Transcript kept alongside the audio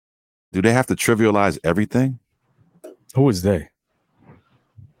Do they have to trivialize everything? Who is they?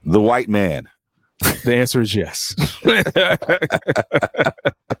 The white man. The answer is yes.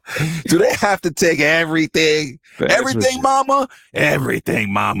 Do they have to take everything? Everything, mama?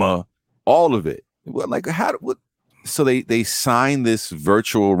 Everything, mama. All of it. Well, like, so they sign this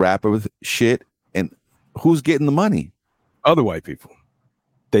virtual rapper shit, and who's getting the money? Other white people.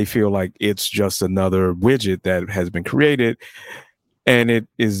 They feel like it's just another widget that has been created, and it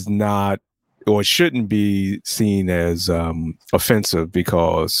is not, or it shouldn't be seen as offensive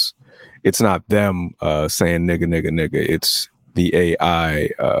because it's not them saying nigga, nigga, nigga. It's the AI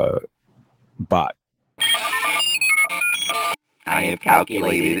bot. I have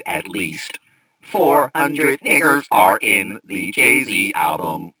calculated at least 400 niggers are in the Jay-Z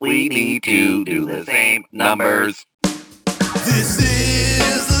album. We need to do the same numbers. This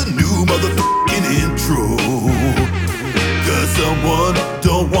is a new motherfucking intro. Cause someone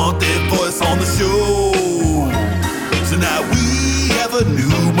don't want their voice on the show. So now we have a new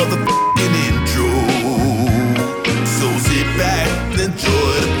motherfucking intro. So sit back and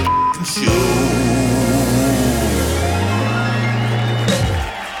enjoy the fucking show.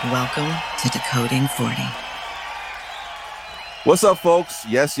 Welcome to Decoding 40. What's up, folks?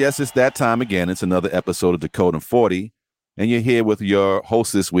 Yes, it's that time again. It's another episode of Decoding 40. And you're here with your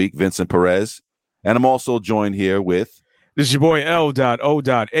host this week, Vincent Perez. And I'm also joined here with... This is your boy L.O.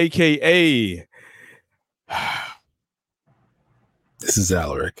 a.k.a. This is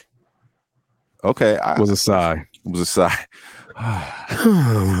Alaric. Okay. It was a sigh.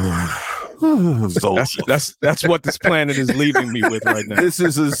 That's what this planet is leaving me with right now. This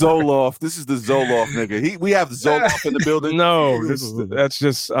is a Zoloft. This is the Zoloft nigga. We have Zoloft in the building. No, that's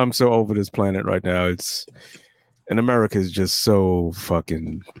just, I'm so over this planet right now. And America is just so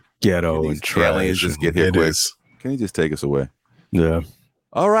fucking ghetto and trash. Just get here quick. Can you just take us away? Yeah.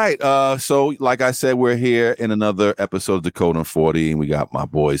 All right. So like I said, we're here in another episode of Decoding 40, and we got my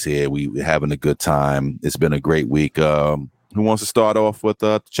boys here. We're having a good time. It's been a great week. Who wants to start off with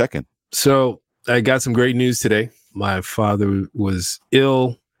check-in? So I got some great news today. My father was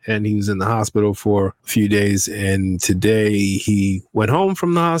ill and he was in the hospital for a few days. And today he went home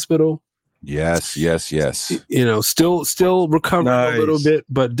from the hospital. Yes. You know, still recovering a little bit,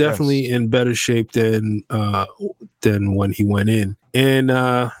 but definitely in better shape than when he went in. And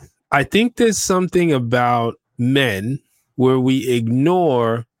I think there's something about men where we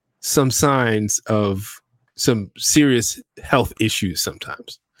ignore some signs of some serious health issues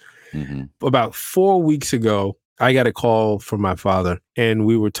sometimes. Mm-hmm. About 4 weeks ago, I got a call from my father and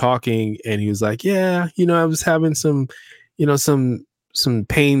we were talking and he was like, yeah, you know, I was having some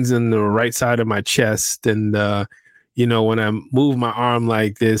pains in the right side of my chest. And, you know, when I move my arm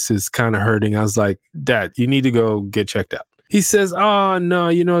like this, it's kind of hurting. I was like, Dad, you need to go get checked out. He says, oh, no,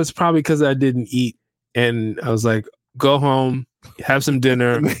 you know, it's probably because I didn't eat. And I was like, go home, have some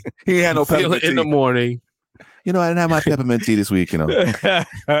dinner. He had no feel it in the morning. You know, I didn't have my peppermint tea this week, you know.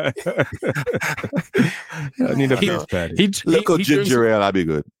 I need a beef patty. Local ginger ale, I'd be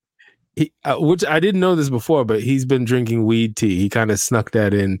good. Which I didn't know this before, but he's been drinking weed tea. He kind of snuck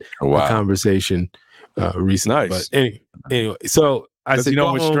that in a conversation recently. Nice. But anyway, so I said, you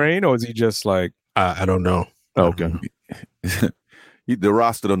know what strain, or is he just like I don't know? Okay. The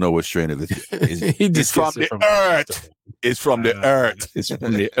roster don't know what strain it is. It's from the earth. It's from the earth. It's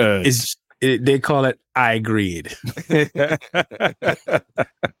from the earth. They call it I-greed.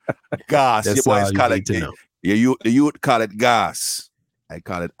 Gas. That's all you need to know. Yeah, you would call it gas. I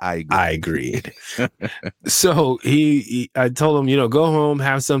call it I-greed. So I told him, you know, go home,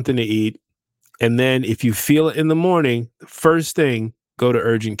 have something to eat. And then if you feel it in the morning, first thing, go to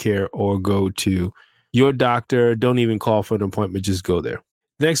urgent care or go to your doctor. Don't even call for an appointment. Just go there.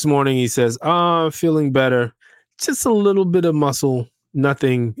 Next morning, he says, I'm feeling better. Just a little bit of muscle.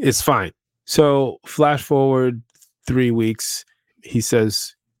 Nothing. It's fine. So flash forward 3 weeks. He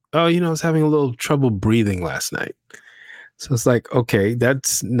says, oh, you know, I was having a little trouble breathing last night. So it's like, okay,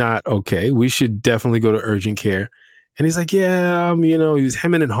 that's not okay. We should definitely go to urgent care. And he's like, yeah, you know, he was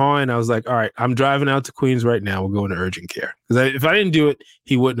hemming and hawing. I was like, all right, I'm driving out to Queens right now. We're going to urgent care. Because if I didn't do it,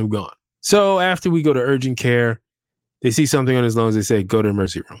 he wouldn't have gone. So after we go to urgent care, they see something on his lungs. They say, go to the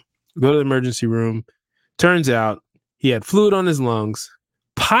emergency room. Go to the emergency room. Turns out he had fluid on his lungs,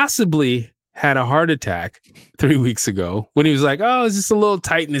 possibly had a heart attack 3 weeks ago when he was like, oh, it's just a little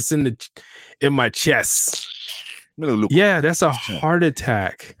tightness in my chest. Yeah, that's a heart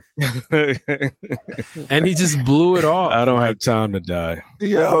attack. And he just blew it off. I don't have time to die.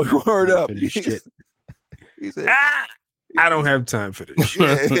 Yo, word up. Shit. He said, I don't have time for this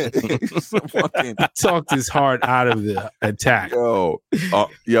shit. I talked his heart out of the attack.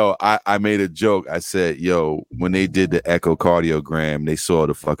 I made a joke. I said, yo, when they did the echocardiogram, they saw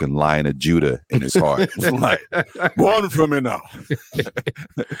the fucking Lion of Judah in his heart. Like, born from it now.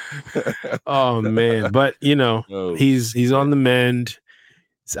 Oh man, but he's on the mend.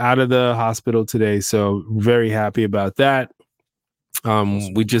 He's out of the hospital today, so very happy about that.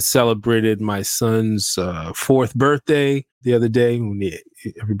 We just celebrated my son's 4th birthday the other day when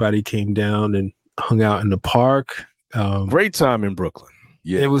everybody came down and hung out in the park. Great time in Brooklyn.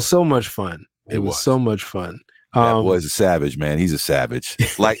 Yeah, it was so much fun. It was so much fun. That boy's a savage, man. He's a savage.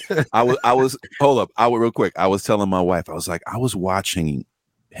 Like I was hold up. Real quick. I was telling my wife, I was like, I was watching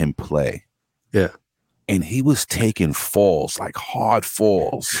him play. Yeah. And he was taking falls, like hard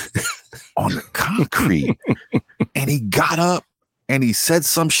falls on the concrete. And he got up and he said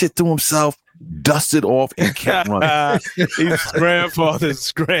some shit to himself, dusted off, and kept running. He's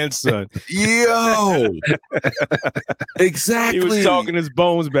grandfather's grandson. Yo. Exactly. He was talking his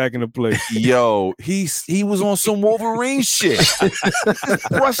bones back into place. Yo, he was on some Wolverine shit.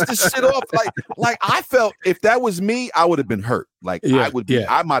 Brushed the shit off. Like I felt if that was me, I would have been hurt. Like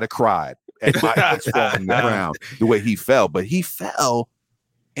I might have cried at my face falling the ground the way he fell. But he fell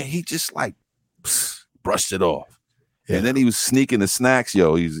and he just like brushed it off. Yeah. And then he was sneaking the snacks.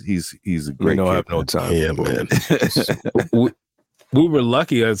 Yo, he's a great kid. Have no time. Yeah, man. we were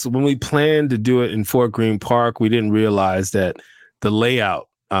lucky. When we planned to do it in Fort Greene Park, we didn't realize that the layout,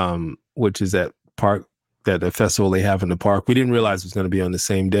 which is that park, that the festival they have in the park, we didn't realize it was going to be on the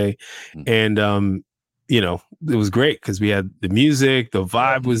same day. And, it was great because we had the music, the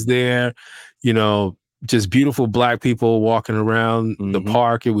vibe was there, just beautiful Black people walking around the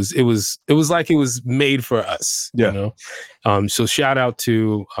park. It was like it was made for us. So shout out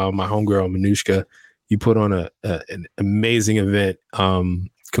to my homegirl Manushka. You put on an amazing event.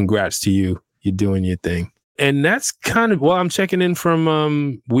 Congrats to you. You're doing your thing. And that's kind of I'm checking in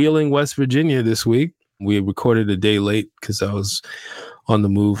from Wheeling, West Virginia this week. We recorded a day late because I was on the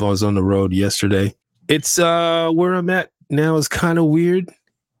move. I was on the road yesterday. It's where I'm at now is kind of weird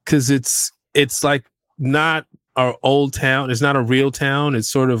because it's like not our old town. It's not a real town. It's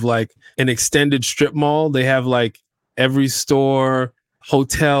sort of like an extended strip mall. They have like every store,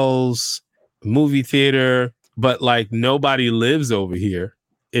 hotels, movie theater, but like nobody lives over here.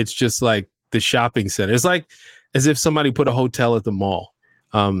 It's just like the shopping center. It's like as if somebody put a hotel at the mall.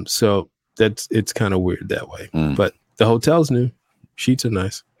 So it's kind of weird that way. But the hotel's new. Sheets are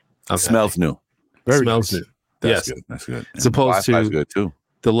nice. Smells new. Very smells new. That's good. That's good. As opposed to good too.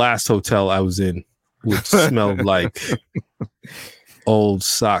 The last hotel I was in, which smelled like old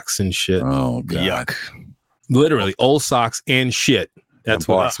socks and shit. Oh, God. Yuck. Literally, old socks and shit. That's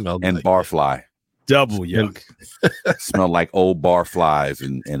what it smelled like. And barfly. Double yuck. Smelled like old barflies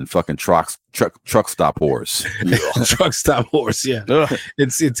and fucking truck stop whores. Truck stop horse, yeah.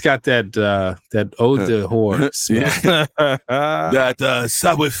 It's got that eau de whore smell. That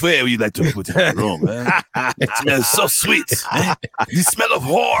Subway fare you like to put in the room, man. It smells so sweet. Eh? The smell of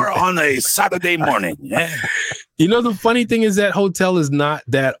whore on a Saturday morning. Yeah. The funny thing is that hotel is not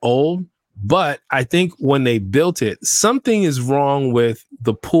that old, but I think when they built it, something is wrong with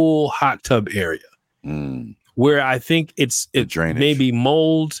the pool hot tub area. Where I think it's maybe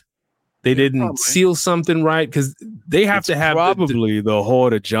mold. They didn't seal something right because they have to have probably the whore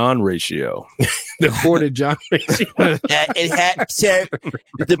to John ratio. The whore to John ratio. Sir,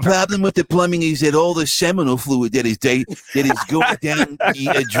 the problem with the plumbing is that all the seminal fluid that is going down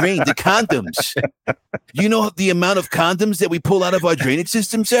the drain, the condoms. You know the amount of condoms that we pull out of our drainage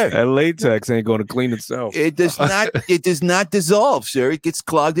system, sir? That latex ain't going to clean itself. It does not. It does not dissolve, sir. It gets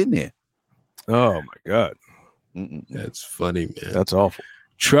clogged in there. Oh my God. That's funny, man. That's awful.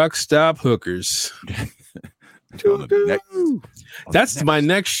 Truck stop hookers. That's my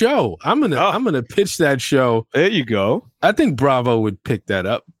next show. I'm gonna pitch that show. There you go. I think Bravo would pick that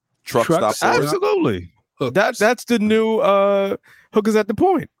up. Truck stop. Absolutely. That's the new Hookers at the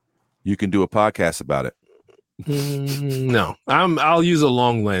Point. You can do a podcast about it. No, I'll use a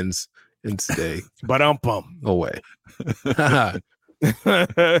long lens and stay. But I'm pumped away.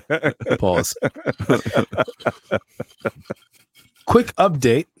 Pause. Quick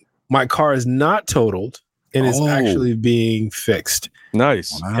update. My car is not totaled and is actually being fixed.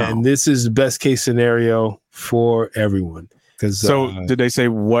 Nice. Wow. And this is the best case scenario for everyone. So did they say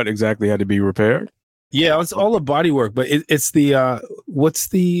what exactly had to be repaired? Yeah, it's all the body work, but it's the what's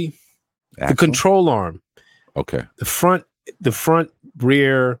the control arm? Okay. The front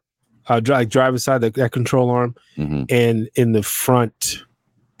rear driver's side, that control arm, and in the front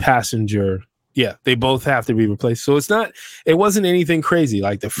passenger Yeah, they both have to be replaced. So it wasn't anything crazy.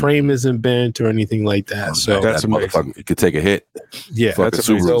 Like the frame isn't bent or anything like that. So that's that motherfucker, it could take a hit. yeah, Fucking that's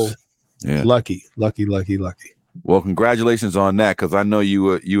amazing. Subarus. So Yeah. lucky. Well, congratulations on that, because I know you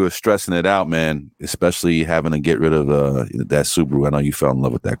were stressing it out, man. Especially having to get rid of that Subaru. I know you fell in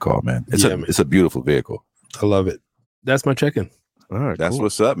love with that car, man. It's a beautiful vehicle. I love it. That's my check-in. All right, That's cool.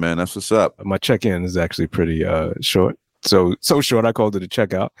 what's up, man. That's what's up. My check-in is actually pretty short. So short, I called it a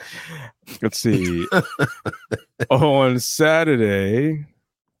checkout. Let's see. On Saturday,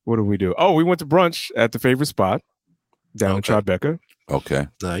 what did we do? Oh, we went to brunch at the favorite spot down in Tribeca. Okay.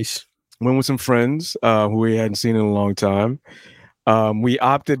 Nice. Went with some friends who we hadn't seen in a long time. We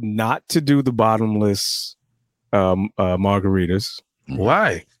opted not to do the bottomless margaritas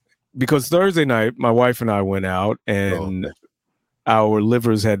Why? because Thursday night, my wife and I went out and our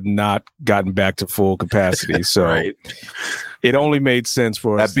livers had not gotten back to full capacity. So Right. it only made sense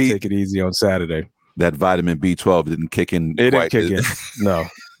for us That to take it easy on Saturday. That vitamin B12 didn't kick in. It didn't quite. kick in. No.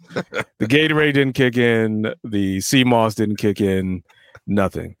 The Gatorade didn't kick in. The sea moss didn't kick in.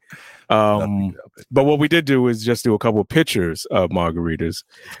 Nothing. Nothing. But what we did do is just do a couple of pictures of margaritas,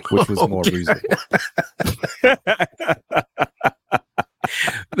 which was more Okay. reasonable.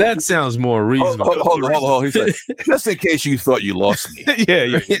 That sounds more reasonable. Hold on. He said, just in case you thought you lost me.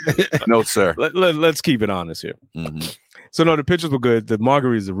 yeah. No, sir. Let's keep it honest here. Mhm. So no, the pictures were good. The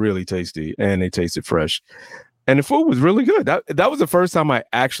margaritas are really tasty, and they tasted fresh. And the food was really good. That was the first time I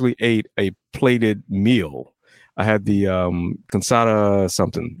actually ate a plated meal. I had the cansada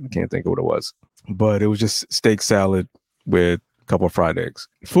something. I can't think of what it was, but it was just steak salad with a couple of fried eggs.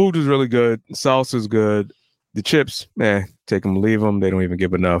 Food was really good. Salsa was good. The chips, take them, leave them. They don't even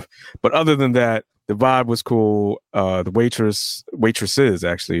give enough. But other than that, the vibe was cool. The waitresses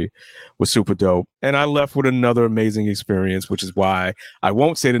actually was super dope. And I left with another amazing experience, which is why I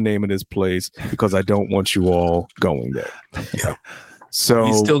won't say the name of this place because I don't want you all going there. Yeah. So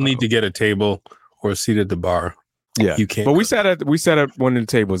You still need to get a table or a seat at the bar. yeah, You can't. but we sat at one of the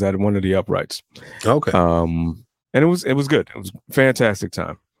tables at one of the uprights. Okay. And it was good. It was a fantastic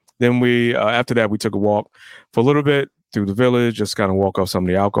time. Then we after that we took a walk for a little bit through the village, just kind of walk off some of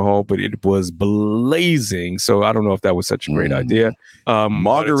the alcohol, but it was blazing. So I don't know if that was such a great idea. By the time-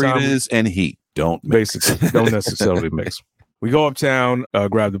 Margaritas and heat don't mix. basically don't necessarily mix. We go uptown,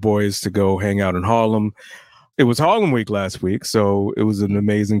 grab the boys to go hang out in Harlem. It was Harlem Week last week, so it was an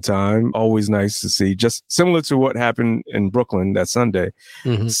amazing time. Always nice to see, just similar to what happened in Brooklyn that Sunday.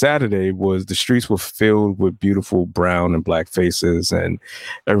 Mhm. Saturday was the streets were filled with beautiful brown and black faces, and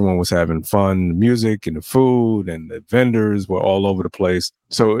everyone was having fun. The music and the food and the vendors were all over the place.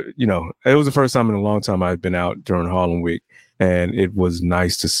 So, it was the first time in a long time I'd been out during Harlem Week, and it was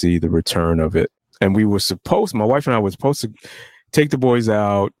nice to see the return of it. And my wife and I were supposed to take the boys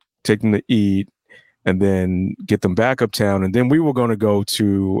out, take them to eat, and then get them back uptown. And then we were going to go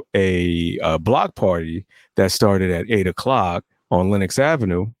to a block party that started at 8:00 on Lenox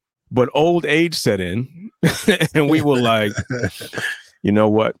Avenue. But old age set in, and we were like, you know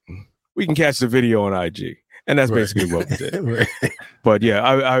what? We can catch the video on IG. And that's basically what we did. Right. But yeah,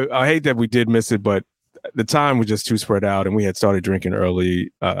 I hate that we did miss it, but the time was just too spread out, and we had started drinking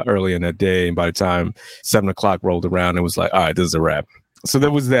early in that day. And by the time 7:00 rolled around, it was like, all right, this is a wrap. So there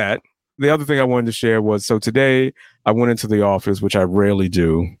was that. The other thing I wanted to share was, so today I went into the office, which I rarely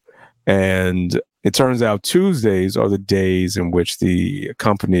do. And it turns out Tuesdays are the days in which the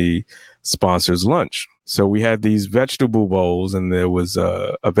company sponsors lunch. So we had these vegetable bowls, and there was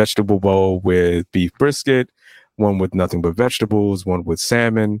a vegetable bowl with beef brisket, one with nothing but vegetables, one with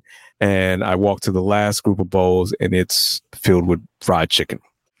salmon. And I walked to the last group of bowls, and it's filled with fried chicken.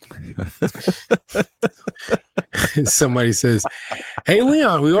 Somebody says, "Hey,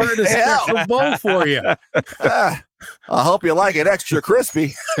 Leon, we ordered a special bowl for you." I hope you like it extra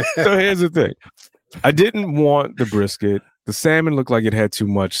crispy. So here's the thing. I didn't want the brisket. The salmon looked like it had too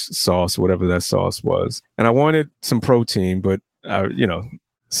much sauce, whatever that sauce was. And I wanted some protein, but,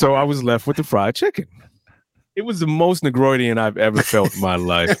 so I was left with the fried chicken. It was the most Negroidian I've ever felt in my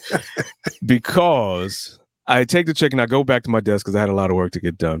life because I take the chicken, I go back to my desk because I had a lot of work to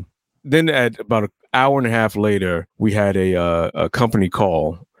get done. Then at about an hour and a half later, we had a company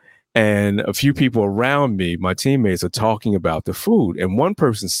call, and a few people around me, my teammates, are talking about the food. And one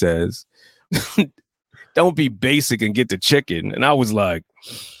person says, "Don't be basic and get the chicken." And I was like,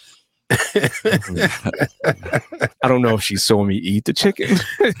 I don't know if she saw me eat the chicken,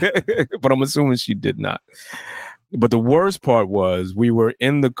 but I'm assuming she did not. But the worst part was we were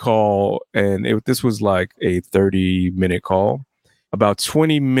in the call, and this was like a 30-minute call. About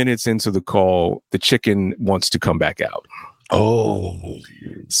 20 minutes into the call, the chicken wants to come back out. Oh,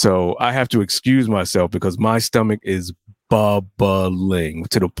 So I have to excuse myself because my stomach is bubbling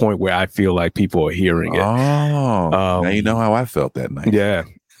to the point where I feel like people are hearing it. Now you know how I felt that night. Yeah.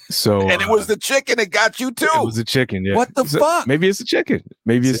 So And it was the chicken that got you too. it was a chicken. Yeah. What the fuck? Maybe it's a chicken.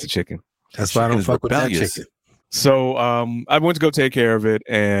 Maybe it's a chicken. that's why I don't Chicken is fuck with that rebellious. chicken. So I went to go take care of it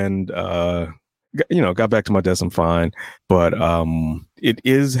and got back to my desk. I'm fine. But it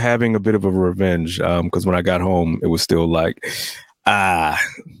is having a bit of a revenge because when I got home, it was still like, I'm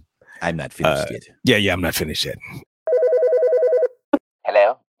not finished yet. yeah, I'm not finished yet.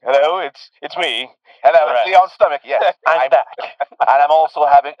 Hello? Hello, it's me. Hello, Right. it's Leon Stomach. Yes, I'm back. And I'm also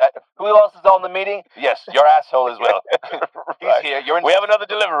having... who else is on the meeting? Yes, your asshole as well. He's here. You're in... We have another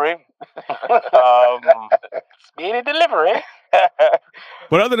delivery. Speedy delivery.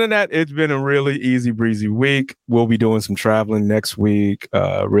 But other than that, it's been a really easy breezy week. We'll be doing some traveling next week,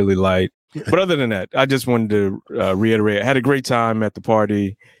 really light. But other than that, I just wanted to reiterate, I had a great time at the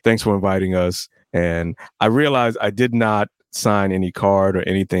party. Thanks for inviting us. And I realized I did not sign any card or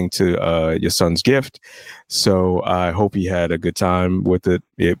anything to your son's gift. So I hope he had a good time with it.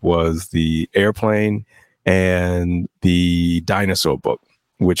 It was the airplane and the dinosaur book,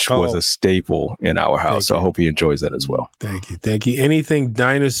 which was a staple in our house. So I hope he enjoys that as well. Thank you. Anything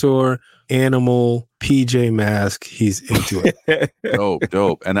dinosaur, animal, PJ Mask, he's into it.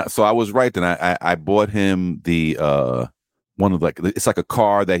 Dope. And so I was right then. I bought him the one of it's like a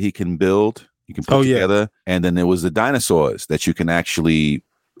car that he can build. You can put together, and then there was the dinosaurs that you can actually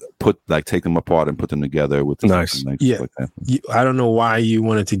take them apart and put them together with nice. Like that. I don't know why you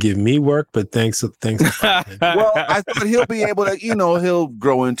wanted to give me work, but thanks. Well, I thought he'll be able to, he'll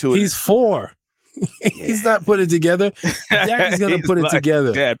grow into it. He's 4. He's not put it together. Daddy's gonna put it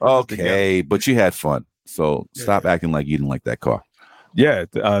together. Dad okay, but you had fun, so stop acting like you didn't like that car. Yeah,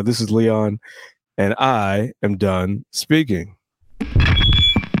 this is Leon, and I am done speaking.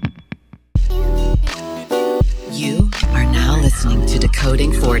 You are now listening to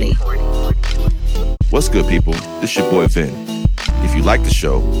Decoding 40. What's good, people? This your boy Vin. If you like the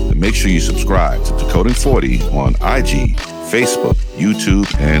show, then make sure you subscribe to Decoding 40 on IG, Facebook, YouTube,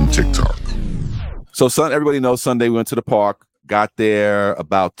 and TikTok. So, everybody knows Sunday we went to the park, got there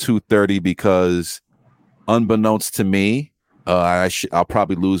about 2:30 because, unbeknownst to me, I'll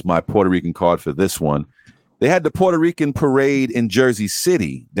probably lose my Puerto Rican card for this one. They had the Puerto Rican parade in Jersey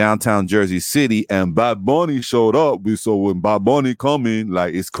City, downtown Jersey City, and Bad Bunny showed up. So when Bad Bunny coming,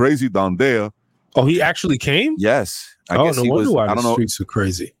 it's crazy down there. Oh, he actually came? Yes. No wonder why the streets are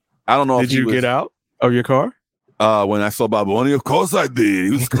crazy. I don't know. Did you get out of your car? When I saw Bad Bunny, of course I did.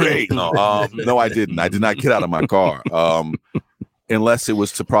 It was great. No, I didn't. I did not get out of my car. Unless it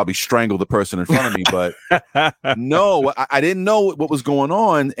was to probably strangle the person in front of me. But no, I didn't know what was going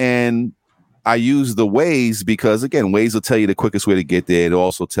on. And I use the Waze because, again, Waze will tell you the quickest way to get there. It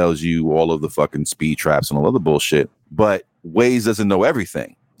also tells you all of the fucking speed traps and all other bullshit. But Waze doesn't know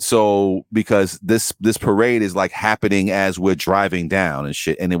everything. So because this parade is happening as we're driving down and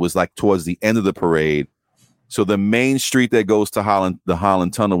shit, and it was towards the end of the parade. So the main street that goes to the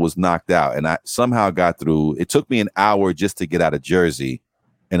Holland Tunnel was knocked out, and I somehow got through. It took me an hour just to get out of Jersey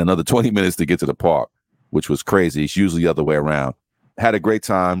and another 20 minutes to get to the park, which was crazy. It's usually the other way around. Had a great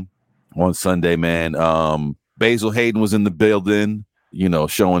time on Sunday, man. Basil Hayden was in the building,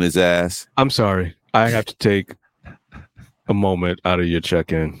 showing his ass. I'm sorry. I have to take a moment out of your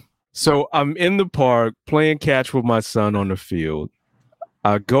check-in. So I'm in the park playing catch with my son on the field.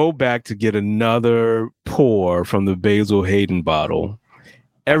 I go back to get another pour from the Basil Hayden bottle.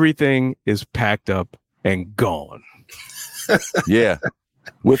 Everything is packed up and gone. Yeah.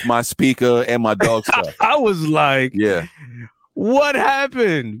 With my speaker and my dog stuff. I was like, yeah. What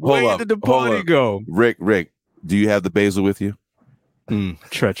happened? Where did the party go? Rick, do you have the Basil with you?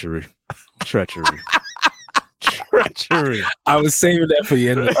 Treachery. I was saving that for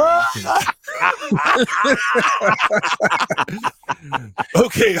you.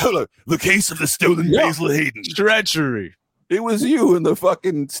 Okay, hold on. The case of the stolen Basil Hayden. Treachery. It was you in the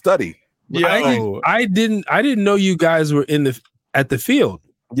fucking study. Yeah, I didn't know you guys were at the field.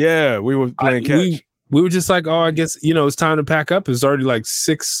 Yeah, we were playing catch. We were just like, oh, I guess it's time to pack up. It's already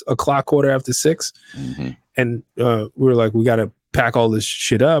 6 o'clock, 6:15, and we were like, we got to pack all this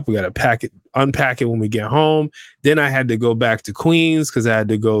shit up. We got to unpack it when we get home. Then I had to go back to Queens because I had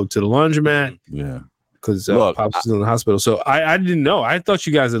to go to the laundromat. Yeah, because Pops was in the hospital. So I didn't know. I thought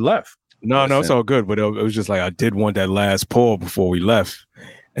you guys had left. No, it's all good. But it was just I did want that last pour before we left.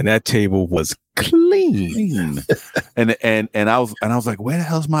 and that table was clean. and I was like, where the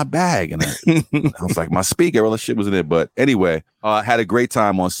hell's my bag? And I was like, my speaker, all the shit was in it. But anyway, I had a great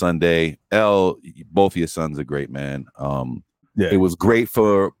time on Sunday. Both of your sons are great, man. It was great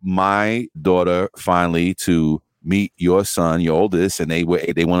for my daughter finally to meet your son, your oldest, and they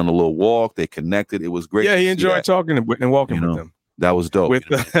went on a little walk. They connected. It was great. Yeah, he enjoyed talking and walking with them. That was dope. With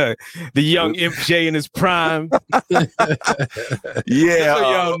the young MJ in his prime. Yeah. So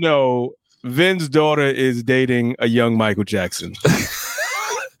y'all know, Vin's daughter is dating a young Michael Jackson.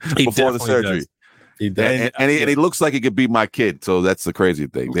 Before the surgery. And he looks like he could be my kid. So that's the crazy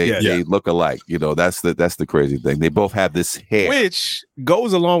thing. They look alike. You know, that's the crazy thing. They both have this hair. Which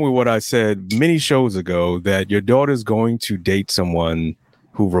goes along with what I said many shows ago, that your daughter's going to date someone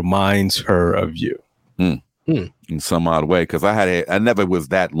who reminds her of you. In some odd way, because I never was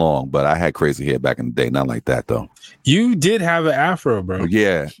that long, but I had crazy hair back in the day. Not like that though. You did have an afro, bro.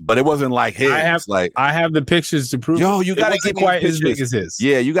 Yeah, but it wasn't like his. I have the pictures to prove. Yo, you gotta get quite as big as his.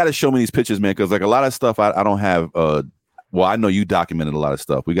 Yeah, you got to show me these pictures, man, because like a lot of stuff I don't have. Well, I know you documented a lot of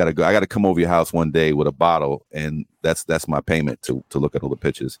stuff. I got to come over your house one day with a bottle, and that's my payment to look at all the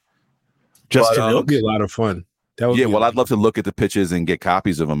pictures. It'll be a lot of fun. I'd love to look at the pictures and get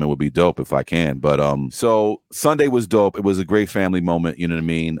copies of them. It would be dope if I can. But so Sunday was dope. It was a great family moment. You know what I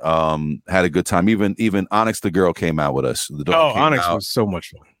mean? Had a good time. Even Onyx the girl came out with us. The dog Onyx was so much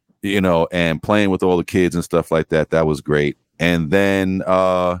fun. You know, and playing with all the kids and stuff like that. That was great. And then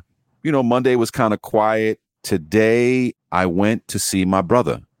Monday was kind of quiet. Today I went to see my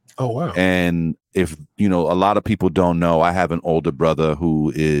brother. Oh wow! And if a lot of people don't know, I have an older brother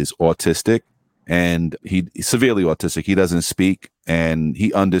who is autistic. And he's severely autistic. He doesn't speak and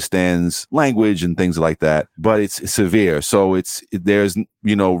he understands language and things like that, but it's severe. So there's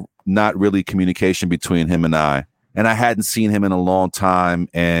not really communication between him and I. And I hadn't seen him in a long time,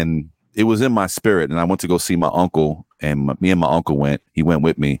 and it was in my spirit. And I went to go see my uncle, and me and my uncle went. He went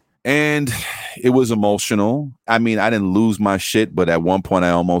with me, and it was emotional. I mean, I didn't lose my shit, but at one point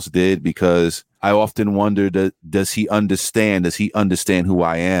I almost did, because I often wonder, does he understand? Does he understand who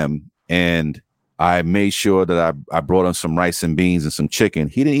I am? And I made sure that I brought him some rice and beans and some chicken.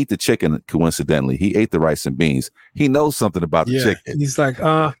 He didn't eat the chicken, coincidentally. He ate the rice and beans. He knows something about the chicken. He's like,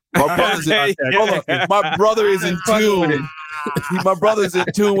 my brother is in tune. My brother's in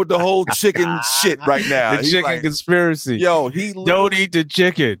tune with the whole chicken shit right now. The chicken conspiracy. Yo, he don't eat the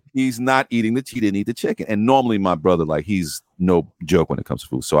chicken. He's not eating he didn't eat the chicken. And normally my brother, he's no joke when it comes to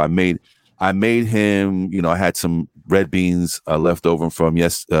food. So I made him, I had some red beans left over from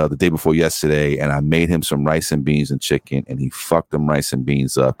the day before yesterday, and I made him some rice and beans and chicken, and he fucked them rice and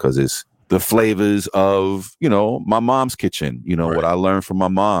beans up because it's the flavors of, my mom's kitchen, right. What I learned from my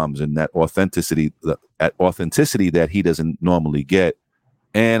mom's, and that authenticity that he doesn't normally get.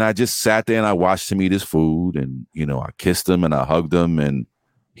 And I just sat there and I watched him eat his food, and, I kissed him and I hugged him, and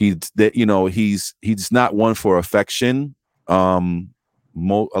he's not one for affection.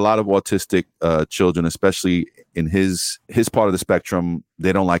 A lot of autistic children, especially in his part of the spectrum,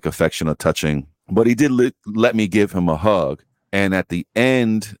 they don't like affection or touching. But he did let me give him a hug. And at the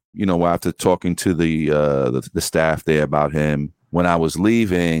end, after talking to the staff there about him, when I was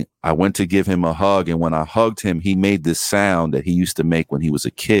leaving, I went to give him a hug. And when I hugged him, he made this sound that he used to make when he was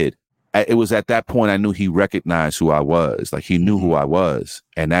a kid. It was at that point I knew he recognized who I was. Like, he knew who I was.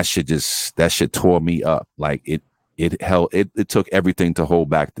 And that shit tore me up. Like, it took everything to hold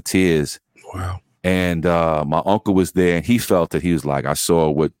back the tears. Wow. And my uncle was there, and he felt it. He was like, I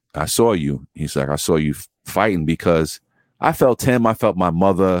saw you. He's like, I saw you fighting, because I felt him. I felt my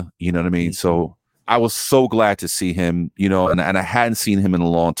mother, you know what I mean? So I was so glad to see him, and I hadn't seen him in a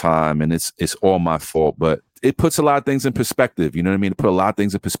long time, and it's all my fault, but it puts a lot of things in perspective. You know what I mean? It put a lot of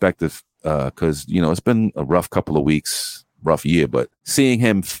things in perspective, because, it's been a rough couple of weeks, rough year, but seeing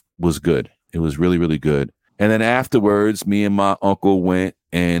him was good. It was really, really good. And then afterwards, me and my uncle went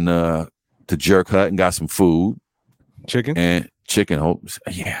to Jerk Hut and got some food. Chicken? And chicken. Oh,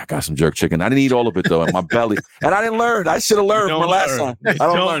 yeah, I got some jerk chicken. I didn't eat all of it, though, in my belly. And I didn't learn. I should have learned from last time. I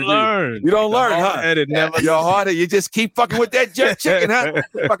don't learn. You don't learn, huh? You're harder. You just keep fucking with that jerk chicken, huh?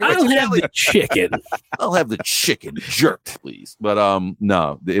 I don't have the chicken. I'll have the chicken jerked, please. But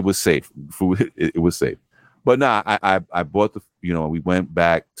no, it was safe. Food, it was safe. But no, I bought we went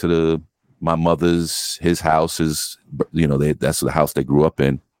back to my mother's, his house is, that's the house they grew up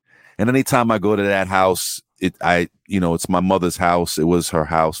in. And anytime I go to that house, it's my mother's house. It was her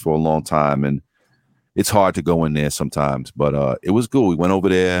house for a long time, and it's hard to go in there sometimes, but it was good. We went over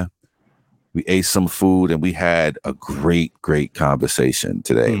there, we ate some food, and we had a great conversation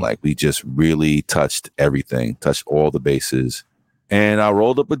today. Like, we just really touched everything, touched all the bases. And I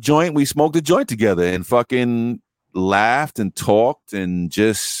rolled up a joint. We smoked a joint together and fucking laughed and talked and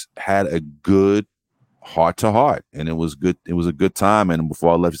just had a good heart to heart. And it was good. It was a good time. And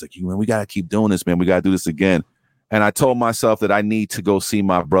before I left, he's like, man, we got to keep doing this, man. We got to do this again. And I told myself that I need to go see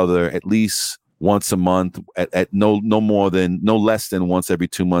my brother at least once a month, at no less than once every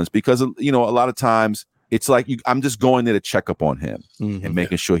 2 months, because, you know, a lot of times it's like I'm just going there to check up on him and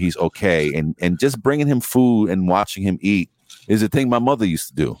making sure he's okay, and just bringing him food and watching him eat is a thing my mother used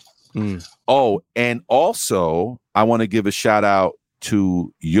to do. Oh, and also I want to give a shout out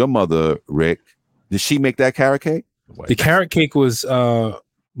to your mother, Rick. Did she make that carrot cake? The carrot cake was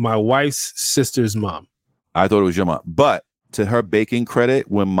my wife's sister's mom. I thought it was your mom, but to her baking credit,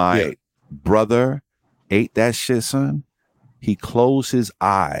 when my brother ate that shit, son, he closed his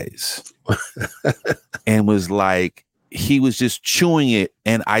eyes and was like, he was just chewing it,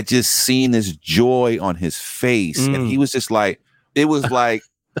 and I just seen this joy on his face, and he was just like, it was like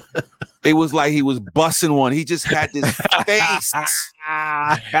he was busting one. He just had this face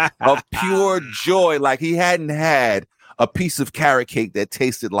of pure joy, like he hadn't had a piece of carrot cake that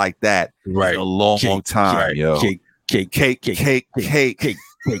tasted like that in a long time. Yo, cake.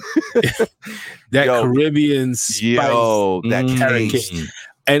 That Caribbean spice, that carrot cake.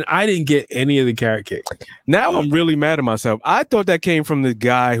 And I didn't get any of the carrot cake. Now I'm really mad at myself. I thought that came from the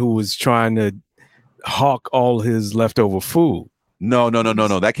guy who was trying to hawk all his leftover food. No.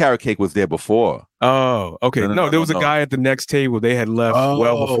 That carrot cake was there before. Oh, okay. No, there was a guy at the next table. They had left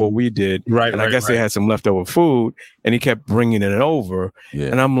well before we did. Right. And I guess they had some leftover food, and he kept bringing it over. Yeah.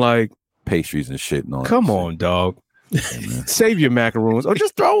 And I'm like, pastries and shit and all. Come on, dog. Save your macaroons, or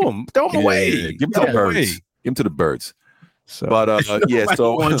just throw them away. Give them to the birds. Give them to the birds. So, but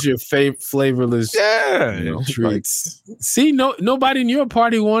so want your flavorless treats. See, nobody in your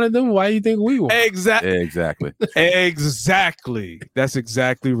party wanted them. Why do you think we want? Exactly. That's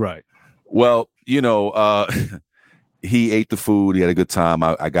exactly right. Well, you know, he ate the food. He had a good time.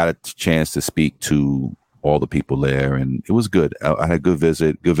 I got a chance to speak to all the people there, and it was good. I had a good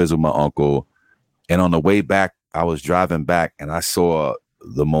visit with my uncle. And on the way back, I was driving back, and I saw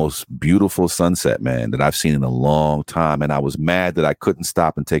the most beautiful sunset, man, that I've seen in a long time. And I was mad that I couldn't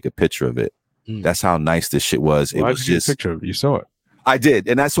stop and take a picture of it. That's how nice this shit was. It was just a picture of it. You saw it. I did.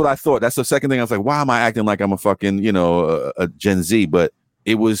 And that's what I thought. That's the second thing. I was like, why am I acting like I'm a fucking, a Gen Z? But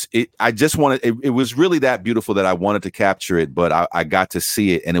it was really that beautiful that I wanted to capture it, but I got to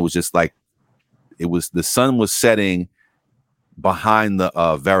see it. And it was just like, the sun was setting behind the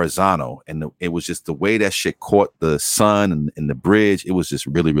Verrazano, and it was just the way that shit caught the sun and the bridge. It was just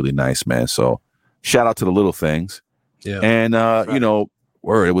really, really nice, man. So shout out to the little things. Yeah. And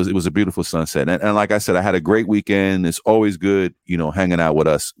it was a beautiful sunset. And like I said, I had a great weekend. It's always good, hanging out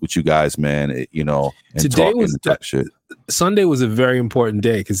with you guys, man. And today was shit. Sunday was a very important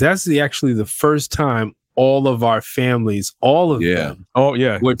day, because that's actually the first time all of our families, all of them,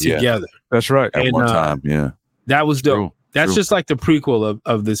 were together. That's right. At one time, yeah. That was dope. True. That's just like the prequel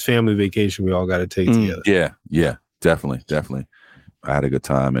of this family vacation we all got to take together. Yeah, definitely. I had a good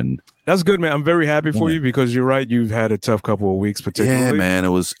time, and that's good, man. I'm very happy for you, because you're right. You've had a tough couple of weeks, particularly. Yeah, man. It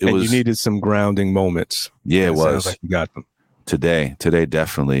was. You needed some grounding moments. Yeah, it was. Like you got them today.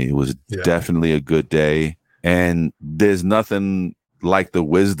 Definitely, it was definitely a good day, and there's nothing like the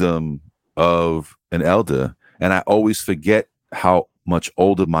wisdom of an elder. And I always forget how much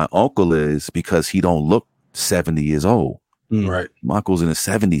older my uncle is, because he don't look 70 years old. Right. My uncle's in his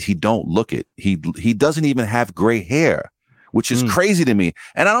 70s. He don't look it. He doesn't even have gray hair, which is crazy to me.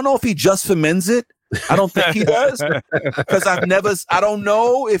 And I don't know if he just ferments it. I don't think he does, because I don't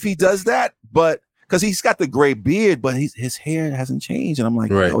know if he does that, but because he's got the gray beard, but his hair hasn't changed. And I'm like,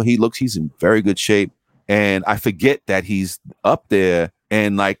 he's in very good shape. And I forget that he's up there.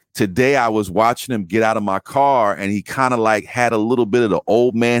 And like today I was watching him get out of my car, and he kind of like had a little bit of the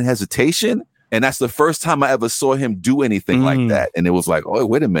old man hesitation. And that's the first time I ever saw him do anything like that. And it was like, oh,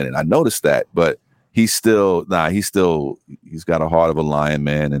 wait a minute. I noticed that. But he's got a heart of a lion,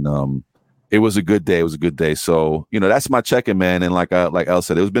 man. And it was a good day. So, that's my check-in, man. And like El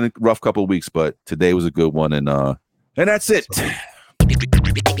said, it's been a rough couple of weeks, but today was a good one. And that's it.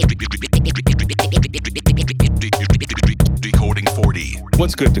 Decoding 40.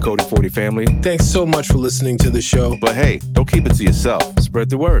 What's good, Decoding 40 family? Thanks so much for listening to the show. But hey, don't keep it to yourself. Spread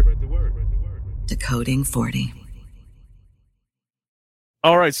the word. Decoding 40.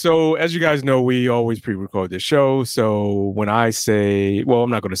 All right. So as you guys know, we always pre-record this show. So when I say, well, I'm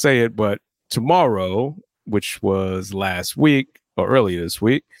not going to say it, but tomorrow, which was last week or earlier this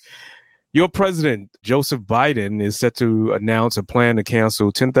week, your president, Joseph Biden, is set to announce a plan to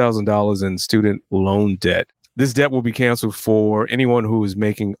cancel $10,000 in student loan debt. This debt will be canceled for anyone who is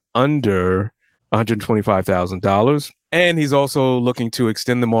making under $125,000. And he's also looking to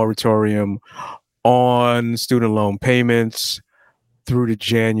extend the moratorium on student loan payments through to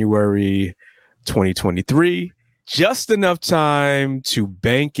January 2023. Just enough time to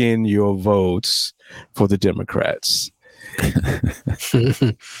bank in your votes for the Democrats. What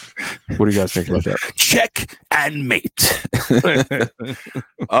do you guys think about that? Check and mate.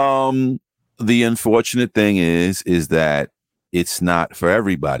 The unfortunate thing is that it's not for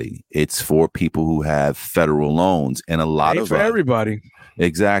everybody. It's for people who have federal loans, and a lot of for everybody.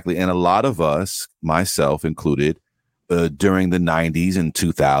 Exactly, and a lot of us, myself included, during the 90s and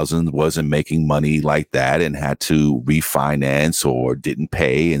 2000s, wasn't making money like that and had to refinance or didn't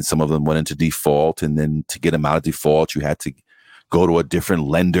pay, and some of them went into default. And then to get them out of default, you had to go to a different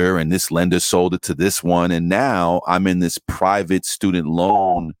lender, and this lender sold it to this one, and now I'm in this private student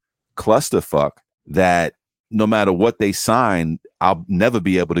loan clusterfuck that no matter what they sign, I'll never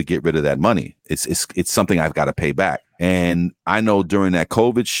be able to get rid of that money. It's something I've got to pay back. And I know during that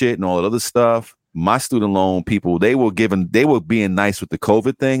COVID shit and all that other stuff, my student loan people, they were being nice with the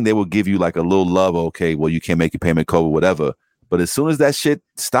COVID thing. They will give you like a little love. Okay, well, you can't make your payment, COVID, whatever. But as soon as that shit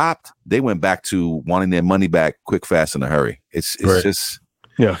stopped, they went back to wanting their money back quick, fast, in a hurry. It's right. Just...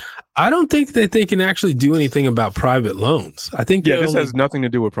 Yeah. I don't think that they can actually do anything about private loans. I think this has nothing to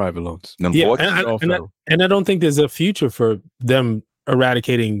do with private loans. Yeah, and I don't think there's a future for them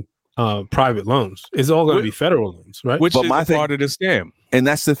eradicating private loans. It's all going to be federal loans, right? Which is part of the scam. And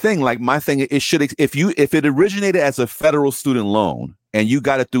that's the thing. Like my thing, it should if it originated as a federal student loan and you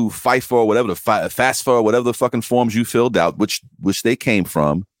got it through FIFO or whatever, FAFSA or whatever the fucking forms you filled out, which they came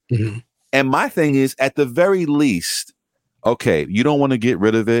from. Mm-hmm. And my thing is, at the very least, okay, you don't want to get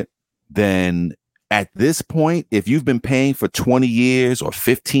rid of it. Then at this point, if you've been paying for 20 years or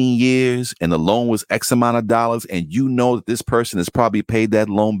 15 years and the loan was X amount of dollars, and you know that this person has probably paid that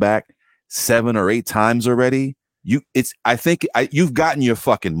loan back 7 or 8 times already, I think you've gotten your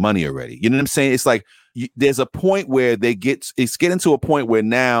fucking money already. You know what I'm saying? It's like there's a point where it's getting to a point where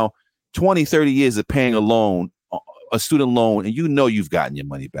now 20, 30 years of paying a student loan, and you know you've gotten your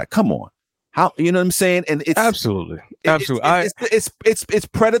money back. Come on. How, you know what I'm saying? And it's absolutely. It's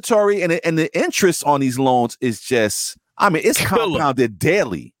predatory, and the interest on these loans is just, I mean, it's compounded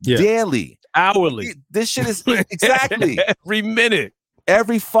daily, hourly. This shit is exactly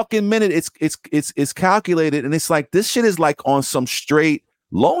every fucking minute. It's calculated, and it's like this shit is like on some straight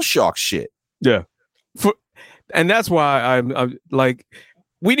loan shark shit. Yeah, and that's why I'm like,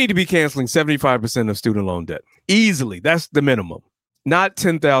 we need to be canceling 75% of student loan debt easily. That's the minimum. Not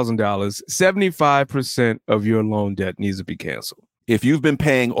 $10,000. 75% of your loan debt needs to be canceled. If you've been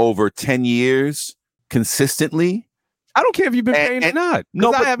paying over 10 years consistently, I don't care if you've been paying or not.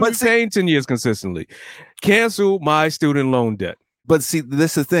 No, I haven't been paying 10 years consistently. Cancel my student loan debt. But see,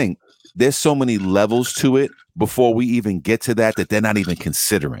 this is the thing. There's so many levels to it before we even get to that they're not even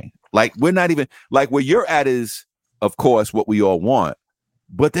considering. Like, we're not even, like, where you're at is, of course, what we all want,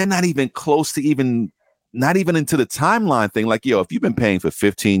 but they're not even close to not even into the timeline thing. Like, yo, if you've been paying for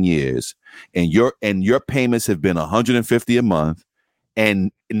 15 years and your payments have been $150 a month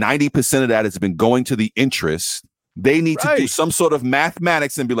and 90% of that has been going to the interest, they need to do some sort of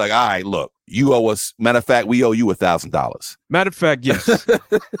mathematics and be like, all right, look, you owe us. Matter of fact, we owe you $1,000. Matter of fact, yes.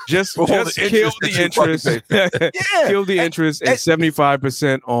 just kill the interest. Kill the interest and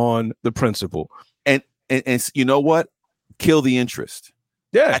 75% on the principal. And you know what? Kill the interest.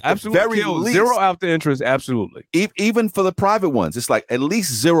 Yeah, absolutely. Zero out the interest, absolutely. Even for the private ones, it's like at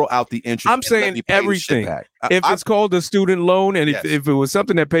least zero out the interest. I'm saying everything. If it's called a student loan, and if it was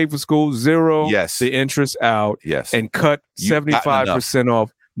something that paid for school, zero the interest out, and cut 75%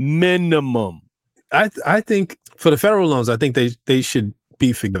 off minimum. I think for the federal loans, I think they should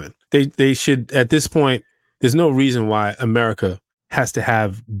be forgiven. They should, at this point, there's no reason why America has to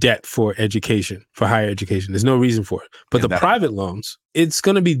have debt for education, for higher education. There's no reason for it. But the private loans, it's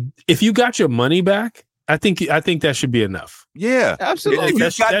going to be, if you got your money back, I think that should be enough. Yeah, absolutely. If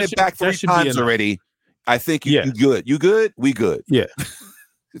you've gotten it back 3 times already, I think you good. You good? We good. Yeah.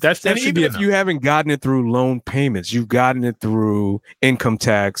 That and even if you haven't gotten it through loan payments, you've gotten it through income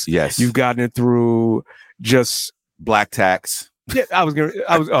tax. Yes. You've gotten it through just black tax. Yeah,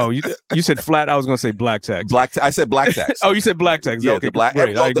 you said flat. I was gonna say black tax. I said black tax. Oh, you said black tax. Yeah, okay, black.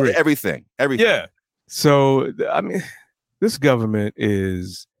 Great, I agree. Everything. Yeah. So I mean, this government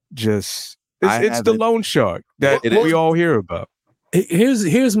is just it's the loan shark that we all hear about.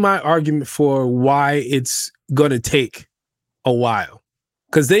 Here's my argument for why it's gonna take a while,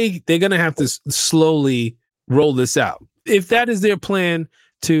 because they're gonna have to slowly roll this out. If that is their plan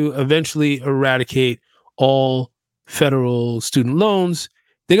to eventually eradicate all federal student loans,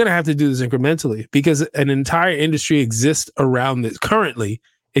 they're going to have to do this incrementally because an entire industry exists around this, currently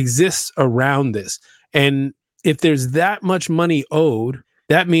exists around this. And if there's that much money owed,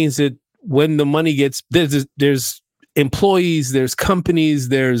 that means that when the money gets, there's employees, there's companies,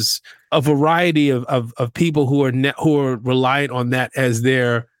 there's a variety of people who are reliant on that as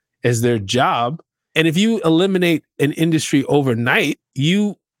their job. And if you eliminate an industry overnight,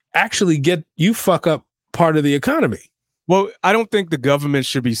 you fuck up part of the economy. Well, I don't think the government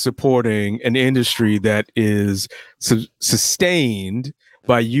should be supporting an industry that is sustained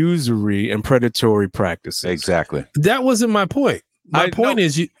by usury and predatory practices. Exactly. That wasn't my point. My point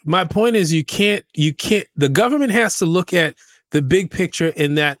is you can't, the government has to look at the big picture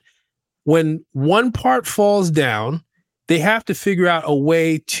in that when one part falls down, they have to figure out a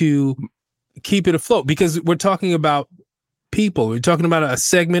way to keep it afloat because we're talking about people. We're talking about a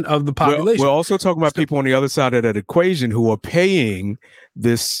segment of the population. We're also talking about people on the other side of that equation who are paying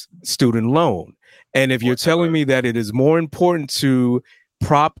this student loan. And if you're telling me that it is more important to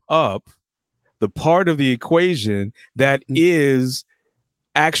prop up the part of the equation that is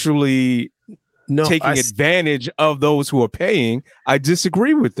actually taking advantage of those who are paying, I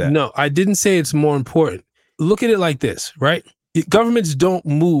disagree with that. No, I didn't say it's more important. Look at it like this, right? Governments don't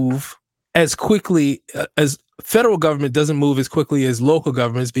move as quickly as federal government doesn't move as quickly as local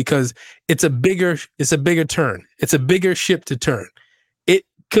governments because it's a bigger turn. It's a bigger ship to turn. It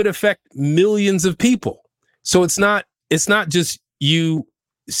could affect millions of people. So it's not just you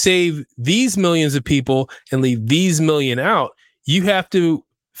save these millions of people and leave these million out. You have to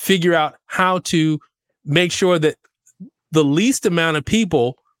figure out how to make sure that the least amount of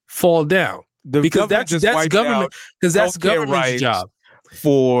people fall down. Because that's government. Because that's government's job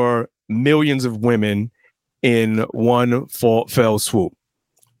for millions of women in one fell swoop.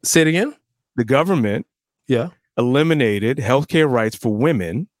 Say it again. The government, eliminated healthcare rights for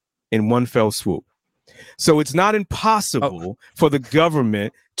women in one fell swoop. So it's not impossible for the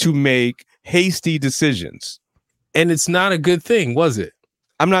government to make hasty decisions. And it's not a good thing, was it?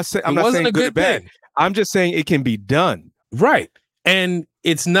 I'm not saying good or bad. I'm just saying it can be done. Right. And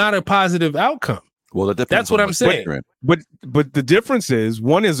it's not a positive outcome. Well, that's what I'm saying. But the difference is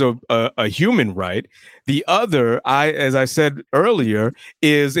one is a human right. The other, as I said earlier,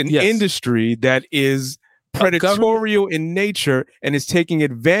 is an industry that is predatorial in nature and is taking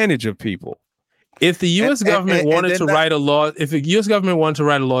advantage of people. If the U.S. government wanted to write a law, if the U.S. government wanted to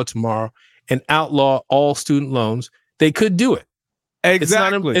write a law tomorrow and outlaw all student loans, they could do it.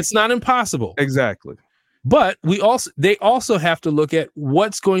 Exactly. It's not impossible. Exactly. But they also have to look at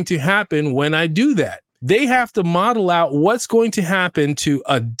what's going to happen when I do that. They have to model out what's going to happen to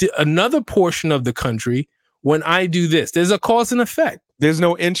another portion of the country when I do this. There's a cause and effect. There's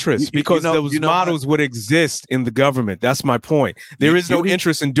no interest because those models would exist in the government. That's my point. There is no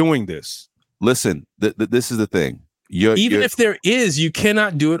interest in doing this. Listen, this is the thing. Even if there is, you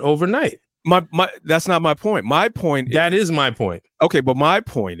cannot do it overnight. That's not my point. My point that is my point. Okay, but my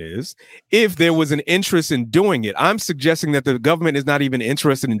point is, if there was an interest in doing it, I'm suggesting that the government is not even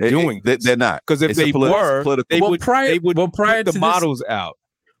interested in doing this. They're not. Because if they were, they would put the models out.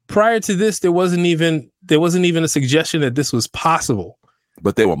 Prior to this, there wasn't even a suggestion that this was possible.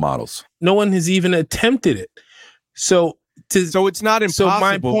 But they were models. No one has even attempted it. So it's not impossible. So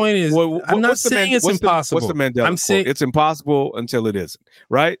my point is, I'm not saying it's impossible. What's the Mandela quote? Saying it's impossible until it isn't,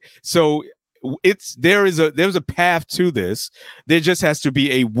 right? So there's a path to this. There just has to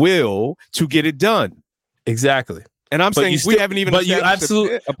be a will to get it done. Exactly. And I'm saying we haven't even. But you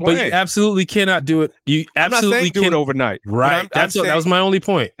absolutely cannot do it. I'm not saying do it overnight. Right. That was my only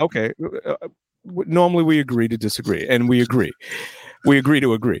point. Okay. Normally we agree to disagree, and we agree. We agree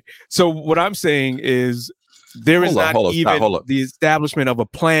to agree. So what I'm saying is, there is not even the establishment of a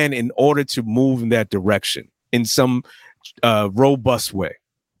plan in order to move in that direction in some robust way.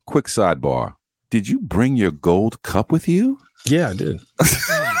 Quick sidebar. Did you bring your gold cup with you? Yeah, I did.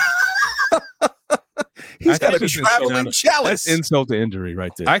 He's got a traveling chalice. That's insult to injury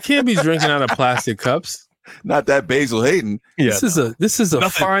right there. I can't be drinking out of plastic cups. Not that Basil Hayden. Yeah, this is a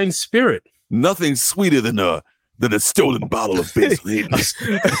fine spirit. Nothing sweeter than a stolen bottle of Basil Hayden.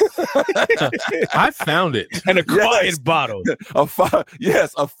 I found it. And a quiet bottle. A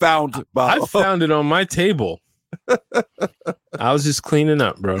found bottle. I found it on my table. I was just cleaning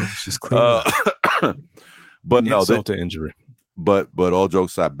up, bro. Just cleaning up. But no, insult to injury. But all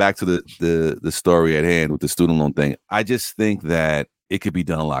jokes aside, back to the story at hand with the student loan thing. I just think that it could be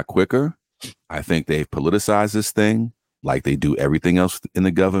done a lot quicker. I think they've politicized this thing like they do everything else in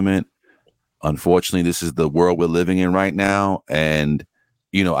the government. Unfortunately, this is the world we're living in right now, and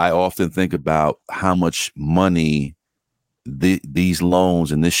I often think about how much money these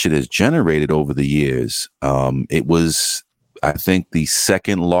loans and this shit has generated over the years. It was, I think, the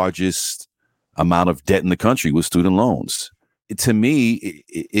second largest amount of debt in the country was student loans. To me,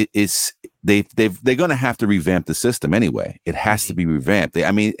 they're going to have to revamp the system anyway. It has to be revamped.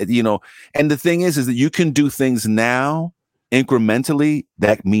 And the thing is that you can do things now incrementally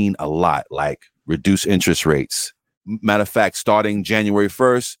that mean a lot, like reduce interest rates. Matter of fact, starting January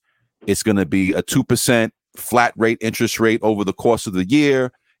 1st, it's going to be a 2% flat rate interest rate over the course of the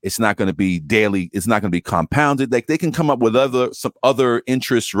year. It's not going to be daily. It's not going to be compounded. Like, they can come up with some other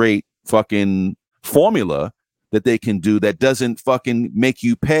interest rate fucking formula that they can do that doesn't fucking make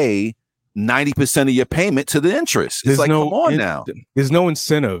you pay 90% of your payment to the interest. It's come on now. There's no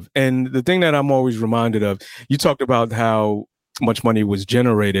incentive. And the thing that I'm always reminded of, you talked about how much money was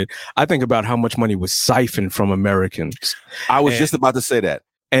generated. I think about how much money was siphoned from Americans. I was just about to say that.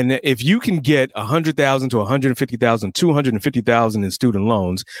 And if you can get 100,000 to 150,000, 250,000 in student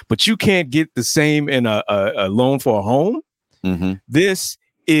loans, but you can't get the same in a loan for a home, this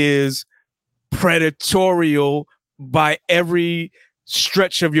is predatorial by every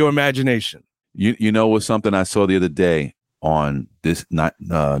stretch of your imagination. You know what? Something I saw the other day on this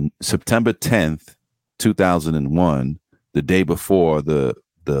September 10th, 2001, the day before the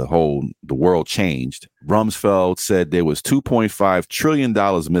world changed. Rumsfeld said there was $2.5 trillion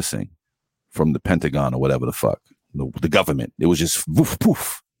missing from the Pentagon or whatever the fuck, the government. It was just woof,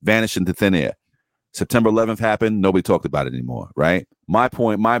 poof, vanished into thin air. September 11th happened. Nobody talked about it anymore, right? My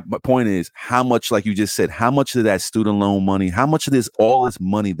point is, how much, like you just said, how much of that student loan money, how much of all this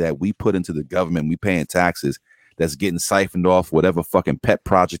money that we put into the government, we pay in taxes, that's getting siphoned off whatever fucking pet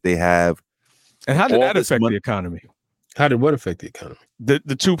project they have. And how did that affect the economy? How did what affect the economy? The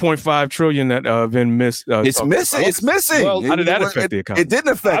 2.5 trillion that Vin missed. It's missing. It's missing. Well, how did that affect the economy? It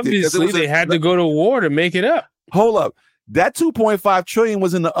didn't affect Obviously, they had to go to war to make it up. Hold up. That 2.5 trillion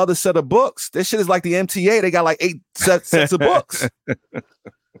was in the other set of books. This shit is like the MTA. They got like 8 sets of books.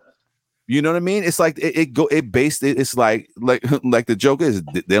 You know what I mean? It's like it's like the joke is,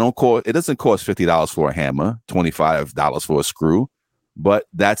 it doesn't cost $50 for a hammer, $25 for a screw. But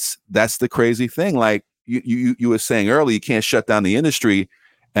that's the crazy thing. Like you were saying earlier, you can't shut down the industry.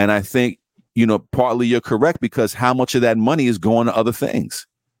 And I think, partly you're correct, because how much of that money is going to other things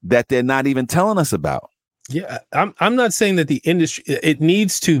that they're not even telling us about? Yeah, I'm not saying that the industry, it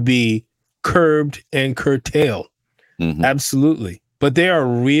needs to be curbed and curtailed. Absolutely. But there are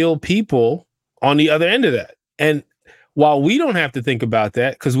real people on the other end of that. And while we don't have to think about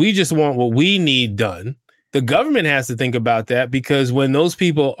that because we just want what we need done, the government has to think about that, because when those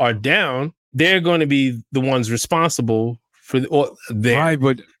people are down, they're going to be the ones responsible for right,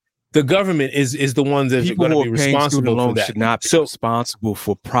 but the government is the ones that are going to be responsible for that. Should not be responsible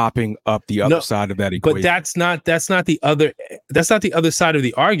for propping up the other side of that equation. But that's not the other side of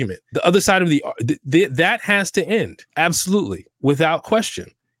the argument. The other side of that has to end, absolutely, without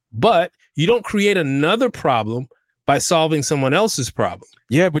question. But you don't create another problem by solving someone else's problem.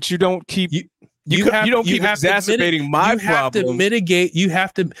 Yeah, but you don't keep you don't keep exacerbating my problem.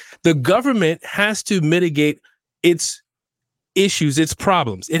 The government has to mitigate its issues, its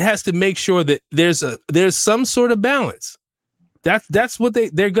problems. It has to make sure that there's some sort of balance. That's what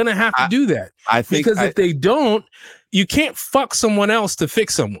they're gonna have to do that. I think, because if they don't, you can't fuck someone else to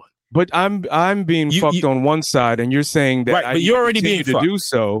fix someone. But I'm being fucked on one side, and you're saying that but you're already being fucked. Do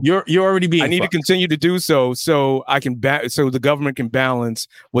so. You're already being. I need fucked. to continue to do so I can so the government can balance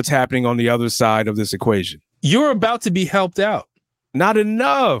what's happening on the other side of this equation. You're about to be helped out. Not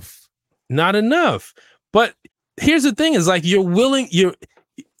enough. But here's the thing: is like you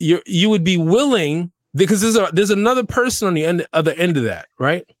would be willing, because there's another person on the other end of that,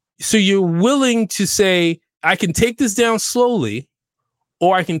 right? So you're willing to say, I can take this down slowly,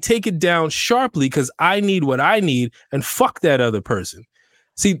 or I can take it down sharply because I need what I need, and fuck that other person.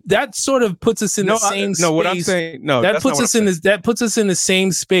 See, that sort of puts us in the same space. No, what I'm saying, no, that puts us in this. That puts us in the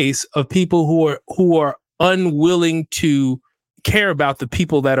same space of people who are unwilling to care about the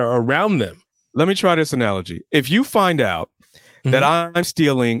people that are around them. Let me try this analogy. If you find out that I'm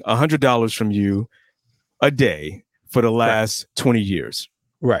stealing $100 from you a day for the last 20 years,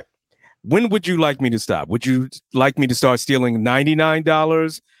 right? When would you like me to stop? Would you like me to start stealing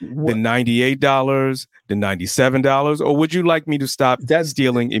 $99, then $98, then $97, or would you like me to stop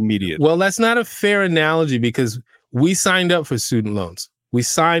stealing immediately? Well, that's not a fair analogy, because we signed up for student loans. We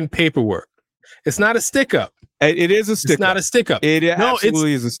signed paperwork. It's not a stick up. It is a stick up. It's not a stick up. It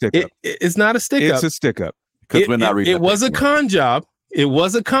absolutely is a stick up. It's not a stick up. It's a stick up. Because we're not reading. It was a con job. It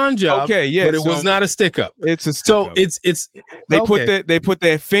was a con job. Okay, yeah, but it was not a stick up. It's a So stick-up. it's They put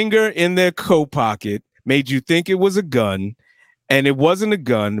their finger in their coat pocket, made you think it was a gun, and it wasn't a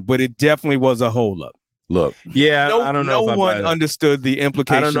gun, but it definitely was a holdup. Look, yeah. I don't know. No if I buy one that. understood the I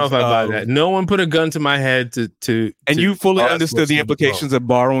implications. don't know if I buy that. No one put a gun to my head to And you fully ask understood what's the in the implications of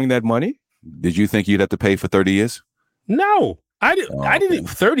borrowing that money? did you think you'd have to pay for 30 years? No, I didn't. Oh, I didn't.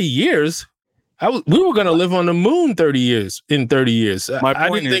 okay. 30 years. We were going to live on the moon 30 years. In 30 years, My I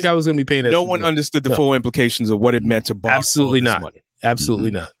point didn't think is, I was going to be paying that. No one understood the full implications of what it meant to borrow. Absolutely all this not. money. Absolutely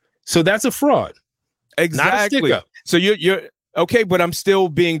not. So that's a fraud. Exactly. Not a stick-up. So you're okay, but I'm still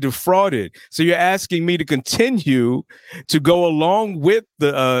being defrauded. So you're asking me to continue to go along with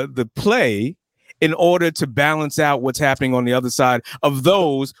the play in order to balance out what's happening on the other side of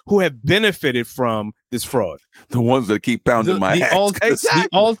those who have benefited from this fraud. The ones that keep pounding my ass.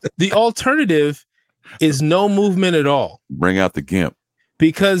 The alternative is no movement at all. Bring out the gimp.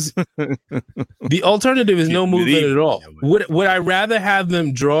 Because the alternative is no movement at all. Would I rather have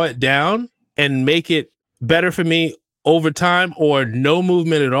them draw it down and make it better for me over time, or no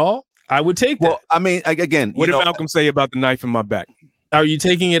movement at all? I would take that. Well, I mean, again, What did Malcolm say about the knife in my back? Are you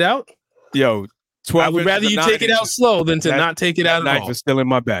taking it out? Yo, 12 I would rather you take it out slow than to not take it out at knife all. is still in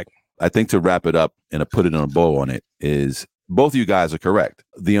my back. I think to wrap it up and to put it on a bow on it is both of you guys are correct.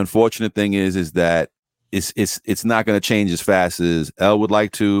 The unfortunate thing is that it's not going to change as fast as Elle would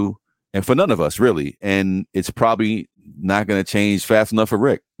like to, and for none of us really. And it's probably not going to change fast enough for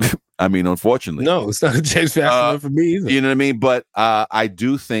Rick. I mean, unfortunately, No, it's not going to change fast enough for me either. you know what I mean? But I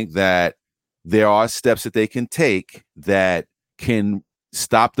do think that there are steps that they can take that can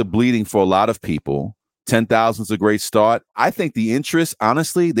stop the bleeding for a lot of people. 10,000 is a great start. I think the interest,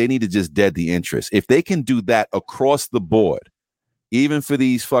 honestly, they need to just dead the interest. If they can do that across the board, even for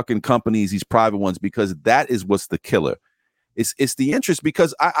these fucking companies, these private ones, because that is what's the killer. It's the interest,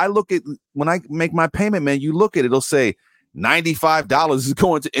 because I look at, when I make my payment, man, you look at it, it'll say $95 is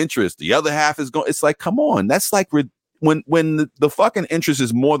going to interest. The other half is going. It's like, come on. That's like when the fucking interest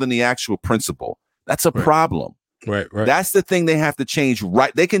is more than the actual principal. That's a problem. Right. That's the thing they have to change.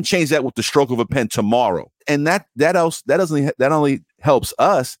 Right. They can change that with the stroke of a pen tomorrow. And that only helps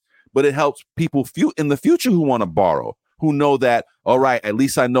us, but it helps people in the future who want to borrow, who know that, all right, at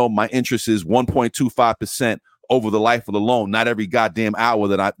least I know my interest is 1.25% over the life of the loan. Not every goddamn hour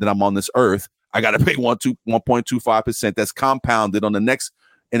that I'm on this earth, I got to pay 1.25%. That's compounded on the next,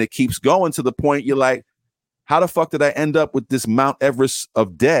 and it keeps going to the point you're like, how the fuck did I end up with this Mount Everest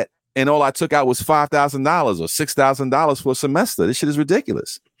of debt? And all I took out was $5,000 or $6,000 for a semester. This shit is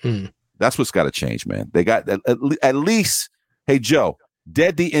ridiculous. That's what's got to change, man. They got at least, hey, Joe,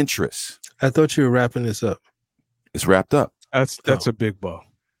 dead the interest. I thought you were wrapping this up. It's wrapped up. That's a big bow.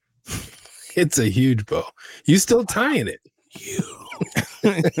 It's a huge bow. You still tying it.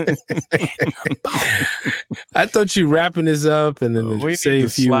 I thought you wrapping this up and then We say need a to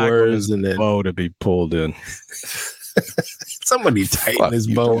few slack on words this and then bow to be pulled in. somebody tighten Fuck this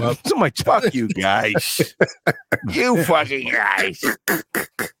you, bow dude. up. Somebody fuck you guys. You fucking guys.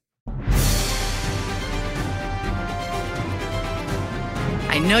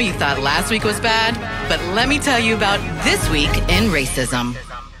 I know you thought last week was bad, but let me tell you about this week in racism.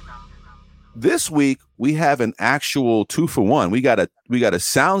 This week we have an actual 2-for-1. We got a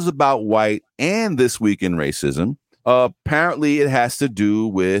Sounds About White and This Week in Racism. Apparently it has to do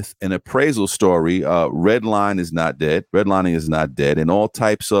with an appraisal story. Redlining is not dead, and all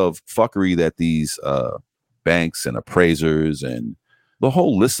types of fuckery that these banks and appraisers and the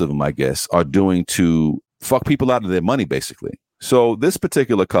whole list of them, I guess, are doing to fuck people out of their money, basically. So this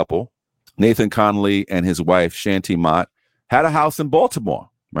particular couple, Nathan Connolly and his wife, Shanti Mott, had a house in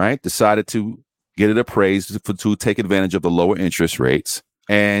Baltimore, right? Decided to get it appraised to take advantage of the lower interest rates.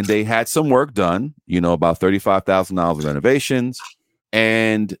 And they had some work done, about $35,000 of renovations,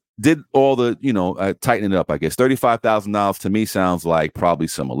 and did all the, tightening it up, I guess. $35,000 to me sounds like probably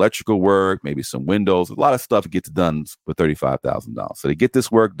some electrical work, maybe some windows. A lot of stuff gets done for $35,000. So they get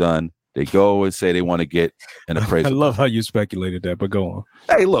this work done. They go and say they want to get an appraisal. I love how you speculated that, but go on.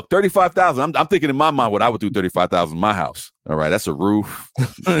 Hey, look, $35,000. I'm thinking in my mind what I would do $35,000 in my house. All right, that's a roof.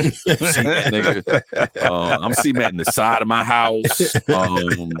 Cement, nigga. I'm cementing the side of my house.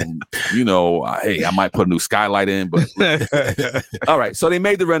 Hey, I might put a new skylight in, but all right. So they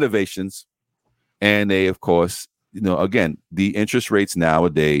made the renovations, and they, of course, again, the interest rates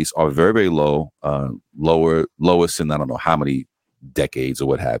nowadays are very, very low, lowest in I don't know how many decades or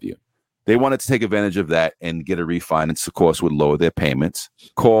what have you. They wanted to take advantage of that and get a refinance, of course, would lower their payments,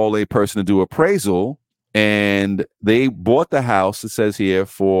 call a person to do appraisal, and they bought the house, it says here,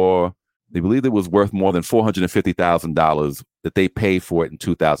 for They believed it was worth more than $450,000 that they paid for it in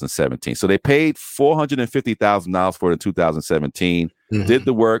 2017. So they paid $450,000 for it in 2017, did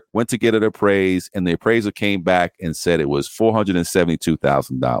the work, went to get it appraised, and the appraiser came back and said it was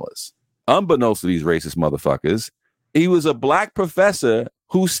 $472,000. Unbeknownst to these racist motherfuckers, he was a black professor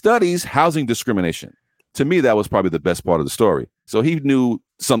who studies housing discrimination. To me, that was probably the best part of the story. So he knew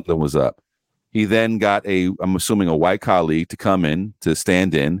something was up. He then got I'm assuming a white colleague to come in to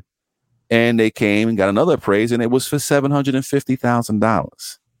stand in. And they came and got another appraisal, and it was for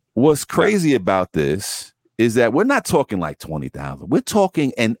 $750,000. What's crazy about this is that we're not talking like $20,000. We're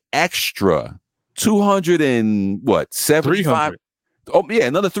talking an extra $300,000. Oh yeah,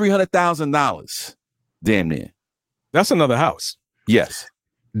 another $300,000. Damn near. That's another house. Yes.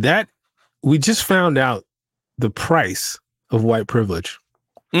 That we just found out the price of white privilege.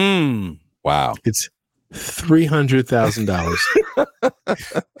 Wow. It's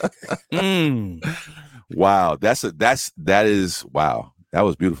 $300,000. Wow. That is wow. That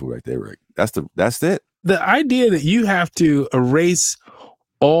was beautiful right there, Rick. That's it. The idea that you have to erase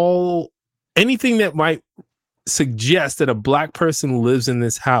anything that might suggest that a black person lives in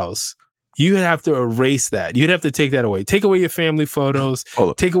this house, you have to erase that. You'd have to take that away. Take away your family photos.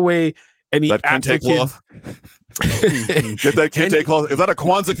 Take away any African. Get that kente cloth. Is that a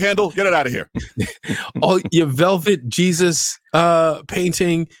Kwanzaa candle? Get it out of here. All your velvet Jesus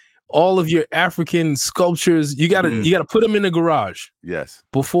painting, all of your African sculptures, you gotta put them in the garage. Yes.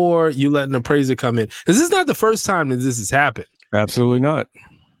 Before you let an appraiser come in. This is not the first time that this has happened. Absolutely not.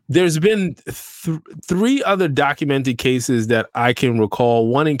 There's been three other documented cases that I can recall.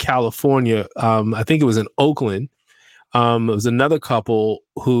 One in California. I think it was in Oakland. It was another couple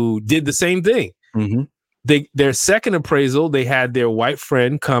who did the same thing. Their second appraisal, they had their white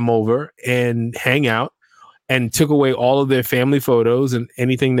friend come over and hang out and took away all of their family photos and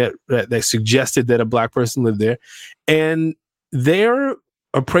anything that suggested that a black person lived there. And their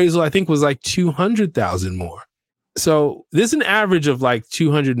appraisal, I think, was like $200,000 more. So there's an average of like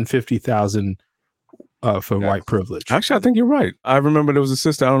 $250,000 for white privilege. Actually, I think you're right. I remember there was a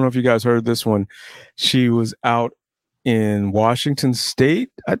sister. I don't know if you guys heard this one. She was out in Washington State,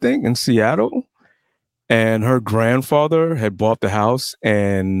 I think, in Seattle. And her grandfather had bought the house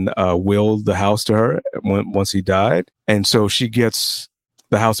and willed the house to her once he died. And so she gets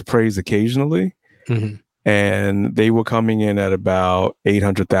the house appraised occasionally. And they were coming in at about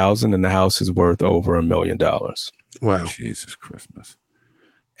 $800,000, and the house is worth over $1 million. Wow. Jesus Christmas.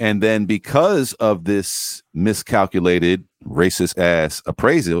 And then because of this miscalculated racist ass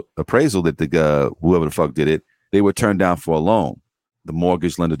appraisal that the whoever the fuck did it, they were turned down for a loan. The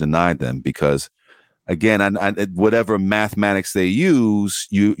mortgage lender denied them because, again, whatever mathematics they use,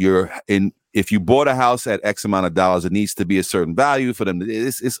 you're in. If you bought a house at X amount of dollars, it needs to be a certain value for them.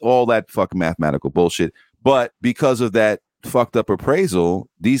 It's all that fucking mathematical bullshit. But because of that fucked up appraisal,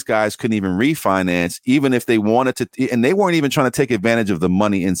 these guys couldn't even refinance, even if they wanted to. And they weren't even trying to take advantage of the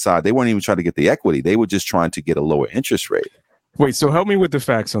money inside. They weren't even trying to get the equity. They were just trying to get a lower interest rate. Wait, so help me with the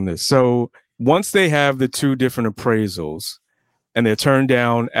facts on this. So once they have the two different appraisals and they're turned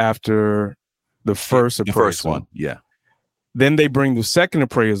down after the first appraisal, the first one, yeah. Then they bring the second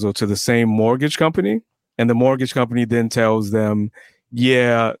appraisal to the same mortgage company, and the mortgage company then tells them,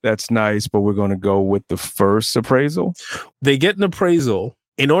 yeah, that's nice, but we're going to go with the first appraisal. They get an appraisal.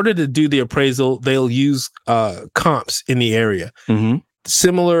 In order to do the appraisal, they'll use comps in the area.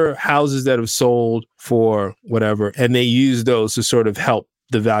 Similar houses that have sold for whatever, and they use those to sort of help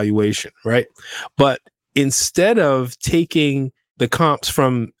the valuation, right? But instead of taking the comps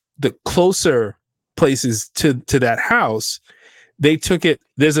from the closer places to that house, they took it.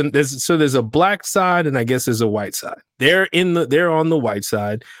 There's a black side, and I guess there's a white side. They're on the white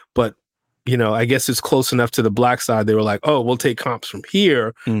side, but I guess it's close enough to the black side. They were like, oh, we'll take comps from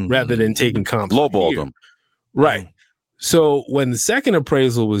here rather than taking comps. Lowballed them, right? So when the second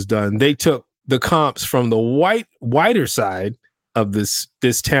appraisal was done, they took the comps from the whiter side of this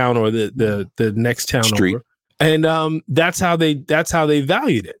town or the next town street, over, and that's how they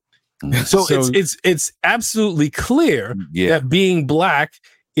valued it. So it's absolutely clear that being black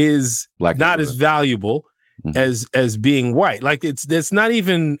is not as valuable as being white. Like it's not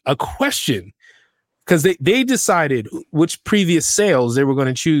even a question, because they decided which previous sales they were going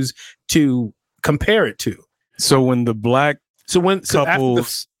to choose to compare it to. So when the black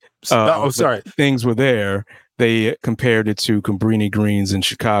couples things were there, they compared it to Cabrini Greens in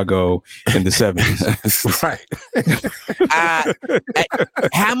Chicago in the 70s. Right.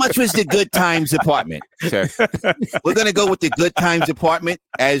 How much was the Good Times apartment, sir? We're going to go with the Good Times apartment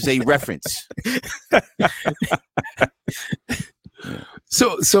as a reference.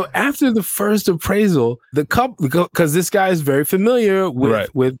 So after the first appraisal, the couple, because this guy is very familiar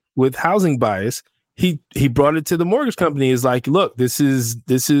with housing bias, he brought it to the mortgage company. Is like, look, this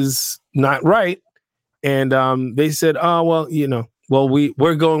is not right, and they said, oh well,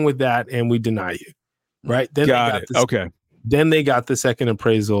 we're going with that, and we deny you, right? Then got it. Okay. Then they got the second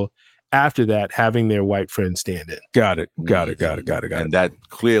appraisal. After that, having their white friend stand in. Got it. And that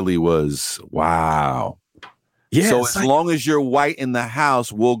clearly was wow. Yeah. So as long as you're white in the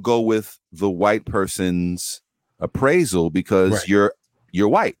house, we'll go with the white person's appraisal because you're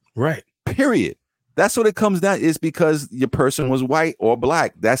white. Right. Period. That's what it comes down is because your person was white or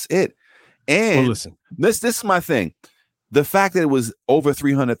black. That's it. And listen, this is my thing. The fact that it was over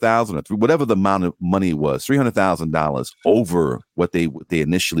 300,000 or whatever the amount of money was, $300,000 over what they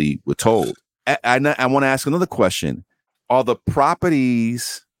initially were told. I want to ask another question. Are the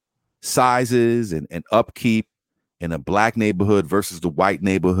properties sizes and upkeep in a black neighborhood versus the white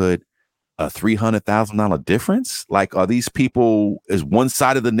neighborhood a $300,000 difference? Like, are these people, is one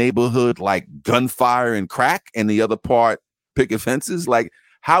side of the neighborhood like gunfire and crack and the other part picket fences? Like,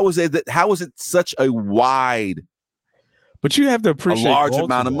 how is it such a wide, but you have to appreciate a large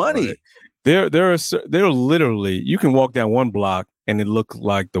amount of money? Right? There are literally, you can walk down one block and it look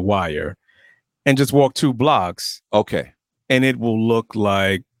like The Wire, and just walk 2 blocks. Okay. And it will look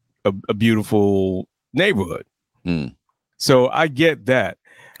like a beautiful neighborhood. So I get that.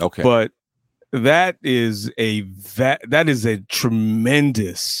 Okay. But that is a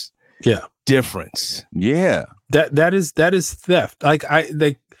tremendous difference. Yeah. That is theft. Like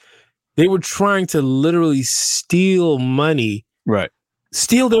they were trying to literally steal money. Right.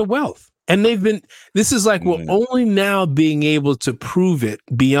 Steal their wealth. And this is like, we're only now being able to prove it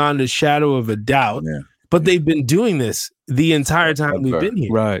beyond a shadow of a doubt. Yeah. But they've been doing this the entire time we've been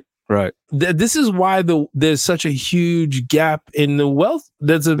here. Right. This is why there's such a huge gap in the wealth.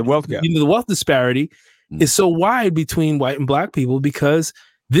 There's the wealth gap. The wealth disparity is so wide between white and black people because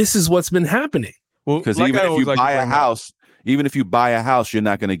this is what's been happening. Well, because even if you buy a house, you're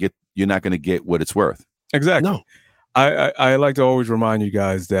not going to get what it's worth. Exactly. No. I like to always remind you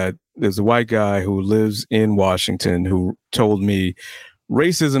guys that there's a white guy who lives in Washington who told me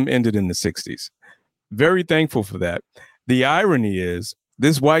racism ended in the 60s. Very thankful for that. The irony is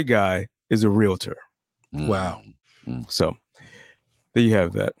this white guy is a realtor. Wow. So there you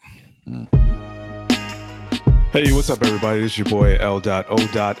have that. Hey, what's up, everybody? This is your boy L.O.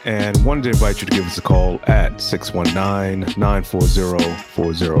 and wanted to invite you to give us a call at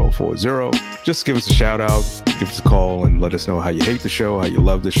 619-940-4040. Just give us a shout out, give us a call, and let us know how you hate the show, how you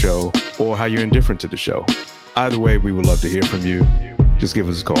love the show, or how you're indifferent to the show. Either way, we would love to hear from you. Just give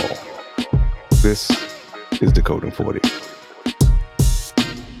us a call. This is Decoding 40.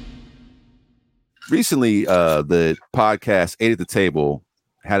 Recently, the podcast 8 at the Table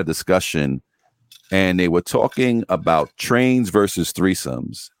had a discussion, and they were talking about trains versus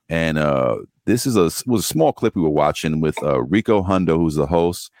threesomes. And this was a small clip we were watching with Rico Hundo, who's the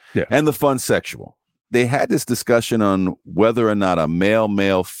host, and the Fun Sexual. They had this discussion on whether or not a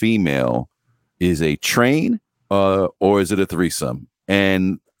male, female is a train or is it a threesome.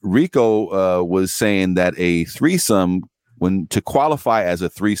 And Rico was saying that a threesome, to qualify as a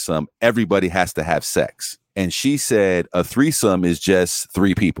threesome, everybody has to have sex. And she said a threesome is just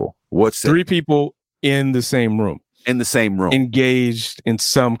 3 people. What's 3 people in the same room? In the same room. Engaged in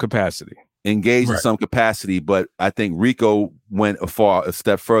some capacity. In some capacity. But I think Rico went a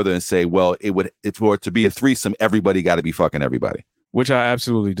step further and say, well, for it to be a threesome, everybody got to be fucking everybody. Which I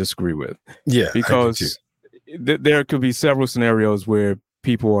absolutely disagree with. Yeah. Because there could be several scenarios where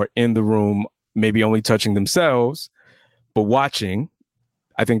people are in the room, maybe only touching themselves, but watching.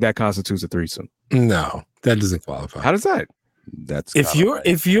 I think that constitutes a threesome. No, that doesn't qualify. How does that? That's if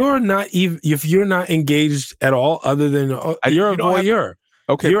you're not engaged at all, other than you're a voyeur.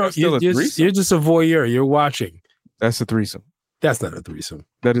 Okay, you're just a voyeur. You're watching. That's a threesome. That's not a threesome.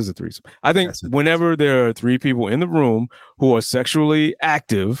 That is a threesome. I think whenever there are 3 people in the room who are sexually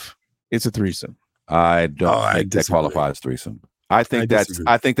active, it's a threesome. I don't think that qualifies threesome. I think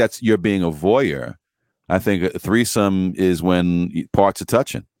that's you're being a voyeur. I think a threesome is when parts are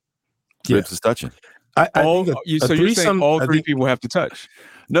touching. Lips is touching. So you're saying all 3 people have to touch?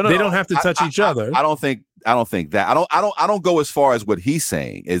 No, they don't have to touch each other. I don't think that. I don't go as far as what he's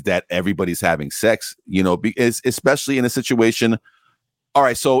saying is that everybody's having sex. Especially in a situation. All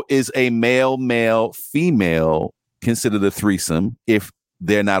right, so is a male, female considered a threesome if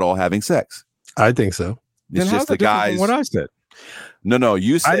they're not all having sex? I think so. It's just the guys. What I said. No,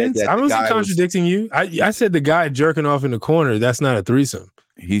 you said that. I wasn't contradicting you. I said the guy jerking off in the corner. That's not a threesome.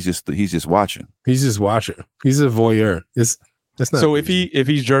 He's just watching. He's just watching. He's a voyeur. That's not. So if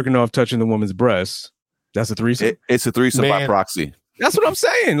he's jerking off, touching the woman's breast, that's a threesome. It's a threesome by Man. proxy. That's what I'm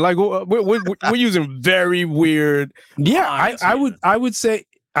saying. Like we're using very weird. Yeah, lines I here.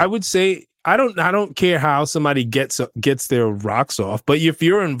 would say I don't care how somebody gets their rocks off, but if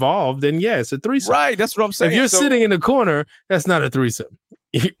you're involved, then yeah, it's a threesome. Right. That's what I'm saying. If you're So- sitting in the corner, that's not a threesome.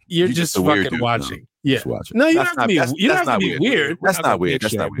 You're just a weird fucking dude. watching. No, Yeah. just watching. No, you That's don't have to be. not- You don't that's have to not be weird. That's We're not gonna weird. dick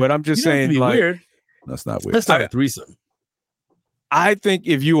That's not shame, weird. But I'm just You don't have to saying, be like, weird. That's not weird. That's not a threesome. I think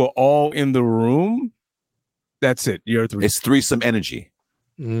if you are all in the room, that's it. You're a threesome. It's threesome energy.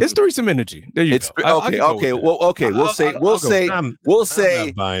 It's threesome energy. There you It's go. I okay. can go Okay. with that. Well, okay. We'll say. We'll say. I'm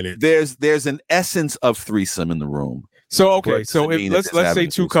not buying it. There's an essence of threesome in the room. So okay. But So doesn't mean let's it's say having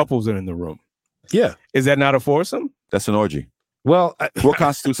a two threesome. couples are in the room. Yeah. Is that not a foursome? That's an orgy. Well, What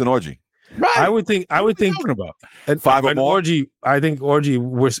constitutes an orgy? Right. I would think. What are you talking about? Five or an more? orgy. I think orgy.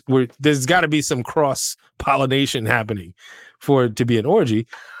 We're there's got to be some cross pollination happening for it to be an orgy,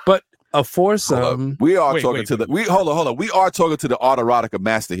 but a Hold foursome. up. We are wait, talking wait, to the. We hold on. We are talking to the autoerotica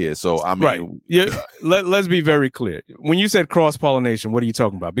master here. So I mean, Right. Yeah. Let's be very clear. When you said cross pollination, what are you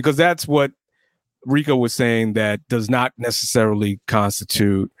talking about? Because that's what Rico was saying. That does not necessarily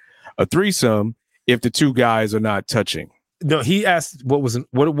constitute a threesome if the two guys are not touching. No, he asked what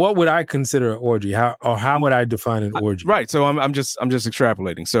would I consider an orgy? How would I define an orgy? Right. So I'm just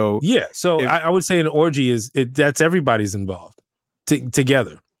extrapolating. So Yeah, so If- I would say an orgy is that's everybody's involved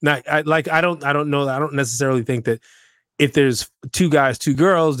together. Now, I don't know. I don't necessarily think that if there's two guys, two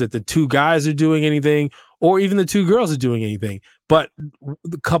girls, that the two guys are doing anything, or even the two girls are doing anything. But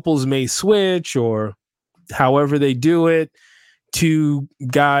the couples may switch, or however they do it. Two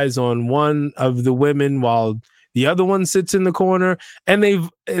guys on one of the women while the other one sits in the corner, and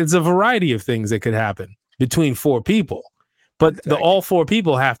it's a variety of things that could happen between four people. But all four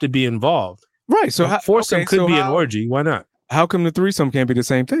people have to be involved. right. So Foursome could be an how, orgy. Why not? how come the threesome can't be the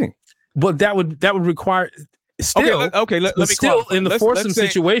same thing? But that would require still. Let me still qualify. in the Let's foursome say-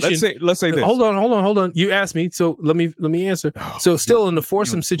 situation. Let's say this. Hold on. You asked me, so let me answer. So still in the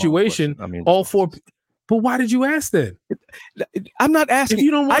foursome Small situation, question. I mean, all four. But why did you ask then? I'm not asking. If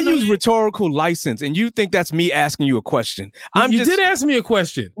you don't I want to use know- rhetorical license, and you think that's me asking you a question. You did ask me a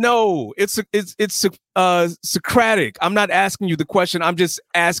question. No, it's Socratic. I'm not asking you the question. I'm just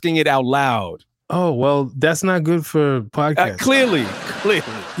asking it out loud. Oh well, that's not good for podcasts. Clearly.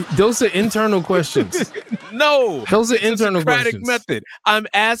 Those are internal questions. No, Those are it's a internal Socratic questions. method. I'm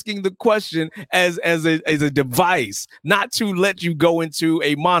asking the question as a device, not to let you go into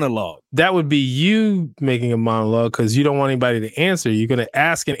a monologue. That would be you making a monologue because you don't want anybody to answer. You're going to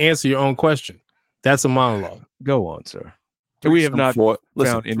ask and answer your own question. That's a monologue. Go on, sir. We have not listen.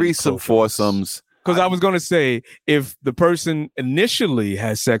 found any Threesome, close foursomes. Because I was going to say, if the person initially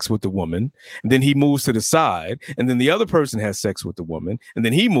has sex with the woman, and then he moves to the side, and then the other person has sex with the woman, and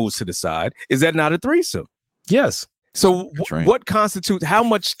then he moves to the side, is that not a threesome? Yes. So That's right. what constitutes, how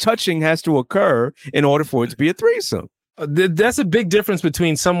much touching has to occur in order for it to be a threesome? That's a big difference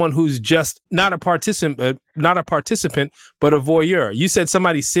between someone who's just not a participant, but a voyeur. You said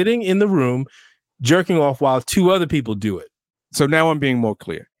somebody sitting in the room jerking off while two other people do it. So now I'm being more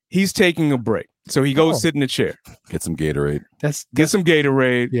clear. He's taking a break. So he goes sit in the chair, Get some Gatorade. get some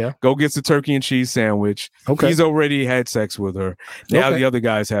Gatorade, Yeah. go get the turkey and cheese sandwich. Okay. He's already had sex with her. Now Okay. the other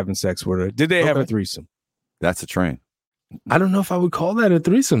guy's having sex with her. Did they have a Okay. threesome? That's a train. I don't know if I would call that a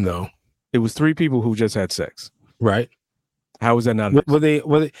threesome though. It was three people who just had sex. Right. How is that not? a-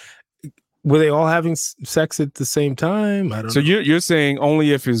 Were they all having sex at the same time? I don't So know. you're saying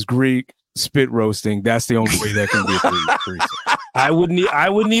only if it's Greek spit roasting, that's the only way that can be a threesome. I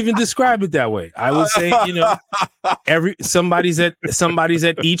wouldn't even describe it that way. I would say, somebody's at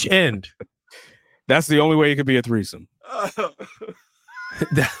each end. That's the only way it could be a threesome.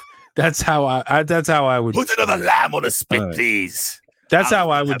 That's how I would. Put another lamb on the spit, All right. please. That's how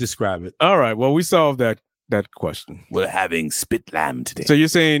I would describe it. All right. Well, we solved that question. We're having spit lamb today. So you're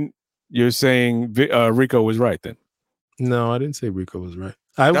saying Rico was right then? No, I didn't say Rico was right.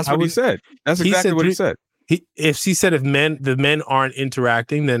 That's what he said. That's he exactly said what he three- said. If the men aren't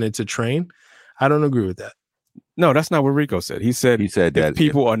interacting, then it's a train. I don't agree with that. No, that's not what Rico said. He said He said if that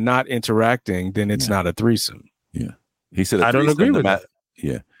people are not interacting, then it's not a threesome. He said a I don't threesome, agree no with matter-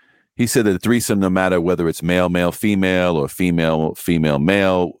 Yeah. He said that a threesome, no matter whether it's male, female, or female,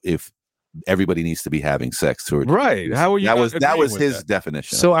 male, if everybody needs to be having sex to it. Right. How are you? That not was agreeing his with that?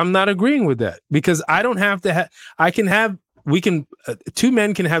 definition. So I'm not agreeing with that because I don't have to have. Two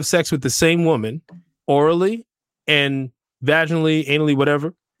men can have sex with the same woman orally and vaginally, anally,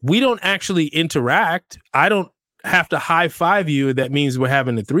 whatever. We don't actually interact. I don't have to high five you. That means we're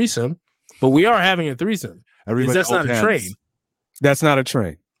having a threesome, but we are having a threesome. Everybody That's not hold a hands. train. That's not a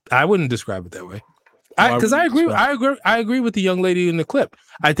train. I wouldn't describe it that way. Why Because I would you agree. describe I agree with the young lady in the clip.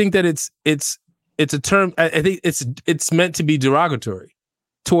 I think that it's a term. I think it's meant to be derogatory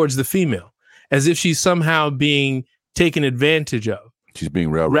towards the female, as if she's somehow being taken advantage of. She's being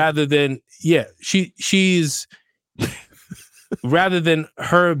railroaded. Rather than she's rather than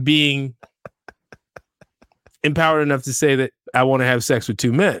her being empowered enough to say that I want to have sex with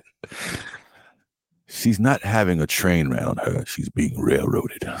two men. She's not having a train ran on her. She's being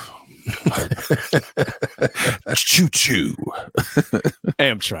railroaded. Choo-choo.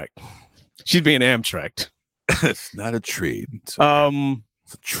 Amtrak. She's being Amtraked. It's not a train. It's a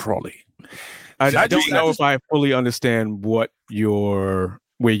trolley. I don't know if I fully understand where you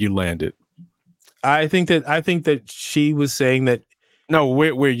landed. I think that she was saying that. No,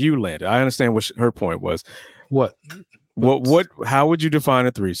 where you landed. I understand what her point was. What? How would you define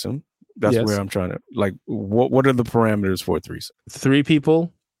a threesome? That's Yes. where I'm trying to what are the parameters for a threesome? 3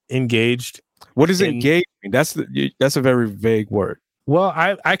 people engaged. What is engaging? That's a very vague word. Well,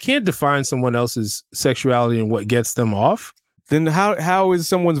 I can't define someone else's sexuality and what gets them off. Then how is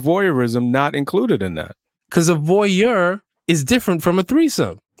someone's voyeurism not included in that? Because a voyeur is different from a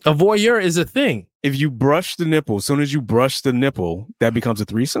threesome. A voyeur is a thing. If you brush the nipple, as soon as you brush the nipple, that becomes a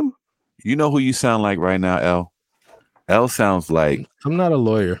threesome? You know who you sound like right now, L? L sounds like... I'm not a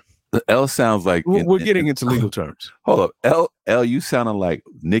lawyer. L sounds like... We're getting into legal terms. Hold up. L, you sounding like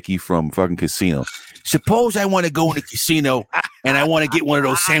Nikki from fucking Casino. Suppose I want to go in the casino and I want to get one of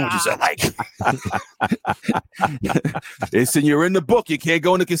those sandwiches I like. It's in you're in the book. You can't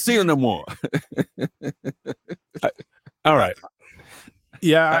go in the casino no more. All right.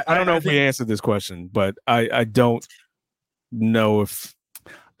 Yeah, I don't know if we answered this question, but I don't know if...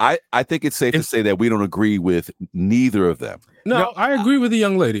 I think it's safe to say that we don't agree with neither of them. No, I agree with the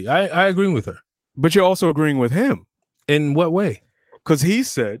young lady. I agree with her. But you're also agreeing with him. In what way? Because he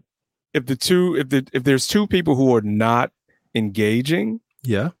said if there's 2 people who are not engaging,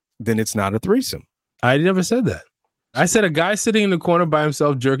 then it's not a threesome. I never said that. I said a guy sitting in the corner by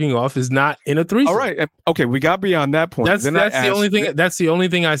himself jerking off is not in a threesome. All right. Okay, we got beyond that point. That's the only thing. That's the only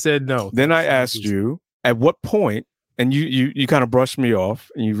thing I said no. Then I asked you at what point, and you kind of brushed me off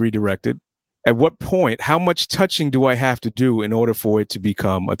and you redirected. At what point, how much touching do I have to do in order for it to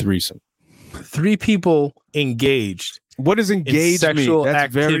become a threesome? 3 people engaged. What does engage sexual mean?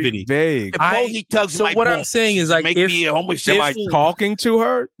 That's activity. Very vague. So what I'm saying is like, Am I talking to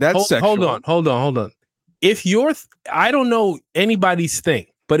her? That's sexual. Hold on. If I don't know anybody's thing,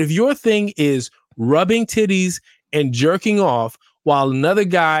 but if your thing is rubbing titties and jerking off while another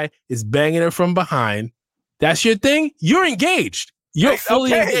guy is banging her from behind, that's your thing. You're engaged. You're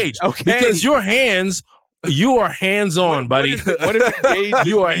fully engaged. Okay. Because you are hands-on, buddy. What if engaged?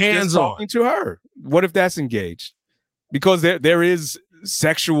 You are hands-on. Talking to her. What if that's engaged? Because there is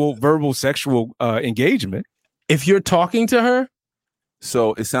verbal sexual engagement. If you're talking to her,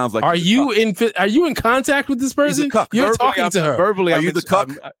 so it sounds like are you in contact with this person? You're verbally, talking to her. Verbally, are you the cuck?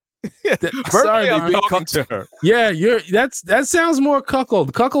 Sorry, I'm talking to her. Yeah, that sounds more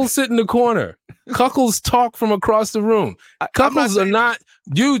cuckold. Cuckolds sit in the corner. Cuckolds talk from across the room. Cuckolds are not.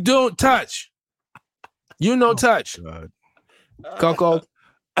 You don't touch. You no touch. Cuckold.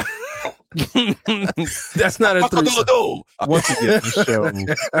 That's not a threesome. Once again, the show.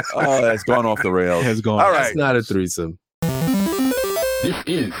 Oh, that's gone off the rails. Has gone. All right. That's not a threesome. This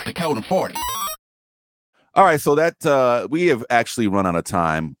is Dakota 40. All right, so that we have actually run out of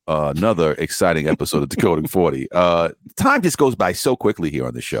time. Another exciting episode of Decoding 40. Time just goes by so quickly here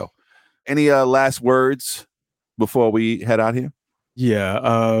on the show. Any last words before we head out here?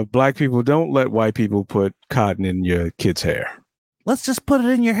 Yeah, black people, don't let white people put cotton in your kid's hair. Let's just put it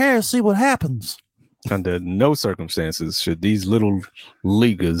in your hair and see what happens. Under no circumstances should these little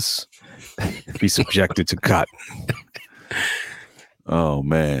leaguers be subjected to cotton. Oh,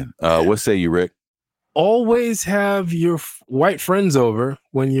 man. What say you, Rick? Always have your white friends over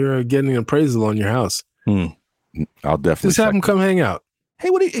when you're getting an appraisal on your house. I'll definitely just have them come hang out.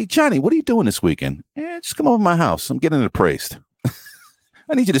 Hey, Johnny, what are you doing this weekend? Just come over to my house. I'm getting it appraised.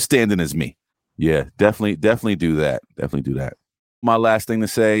 I need you to stand in as me. Yeah, definitely do that. Definitely do that. My last thing to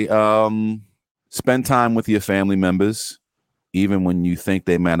say, spend time with your family members, even when you think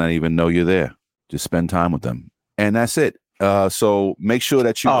they might not even know you're there. Just spend time with them. And that's it. So make sure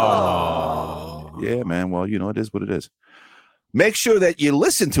that you... Yeah, man. Well, it is what it is. Make sure that you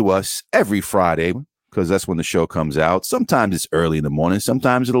listen to us every Friday, because that's when the show comes out. Sometimes it's early in the morning.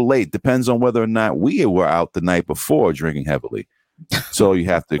 Sometimes it's late. Depends on whether or not we were out the night before drinking heavily. So you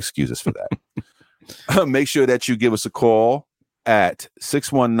have to excuse us for that. Make sure that you give us a call at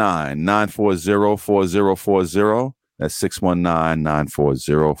 619-940-4040. That's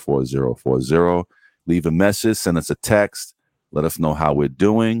 619-940-4040. Leave a message, send us a text, let us know how we're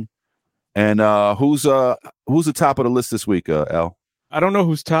doing. And who's the top of the list this week, L? I don't know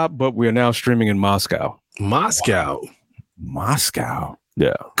who's top, but we are now streaming in Moscow. Moscow.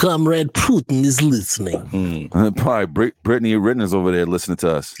 Yeah. Comrade Putin is listening. Probably Brittany Ritten is over there listening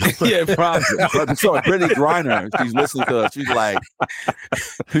to us. Yeah, probably. Sorry, Brittany Griner. She's listening to us. She's like,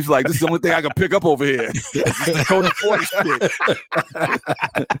 this is the only thing I can pick up over here. Coding 40 shit.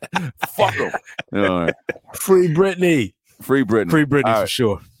 Fuck them. All right. Free Britney. Free Britney. Free Britney All for right.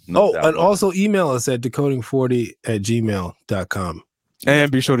 sure. Oh, and also email us at decoding40@gmail.com.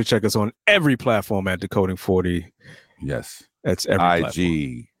 And be sure to check us on every platform at Decoding 40. Yes. That's every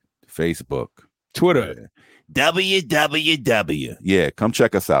IG, Facebook, Twitter, www. Yeah, come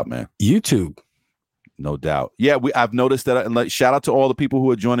check us out, man. YouTube. No doubt. Yeah, I've noticed that. And shout out to all the people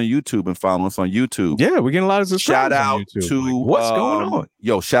who are joining YouTube and following us on YouTube. Yeah, we're getting a lot of subscribers. Shout out on YouTube. to what's going on?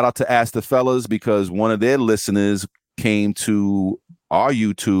 Yo, shout out to Ask the Fellas, because one of their listeners came to our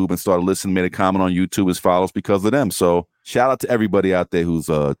YouTube and started listening, made a comment on YouTube as follows because of them. So shout out to everybody out there who's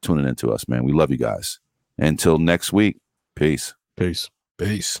tuning into us, man. We love you guys. Until next week. Peace. Peace.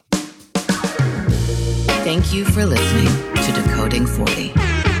 Thank you for listening to Decoding 40.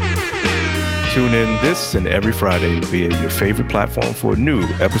 Tune in this and every Friday via your favorite platform for a new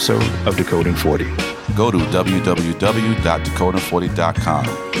episode of Decoding 40. Go to www.decoding40.com.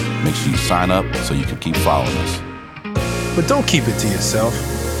 Make sure you sign up so you can keep following us. But don't keep it to yourself.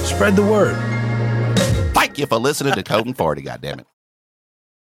 Spread the word. Thank you for listening to Decoding 40, goddammit.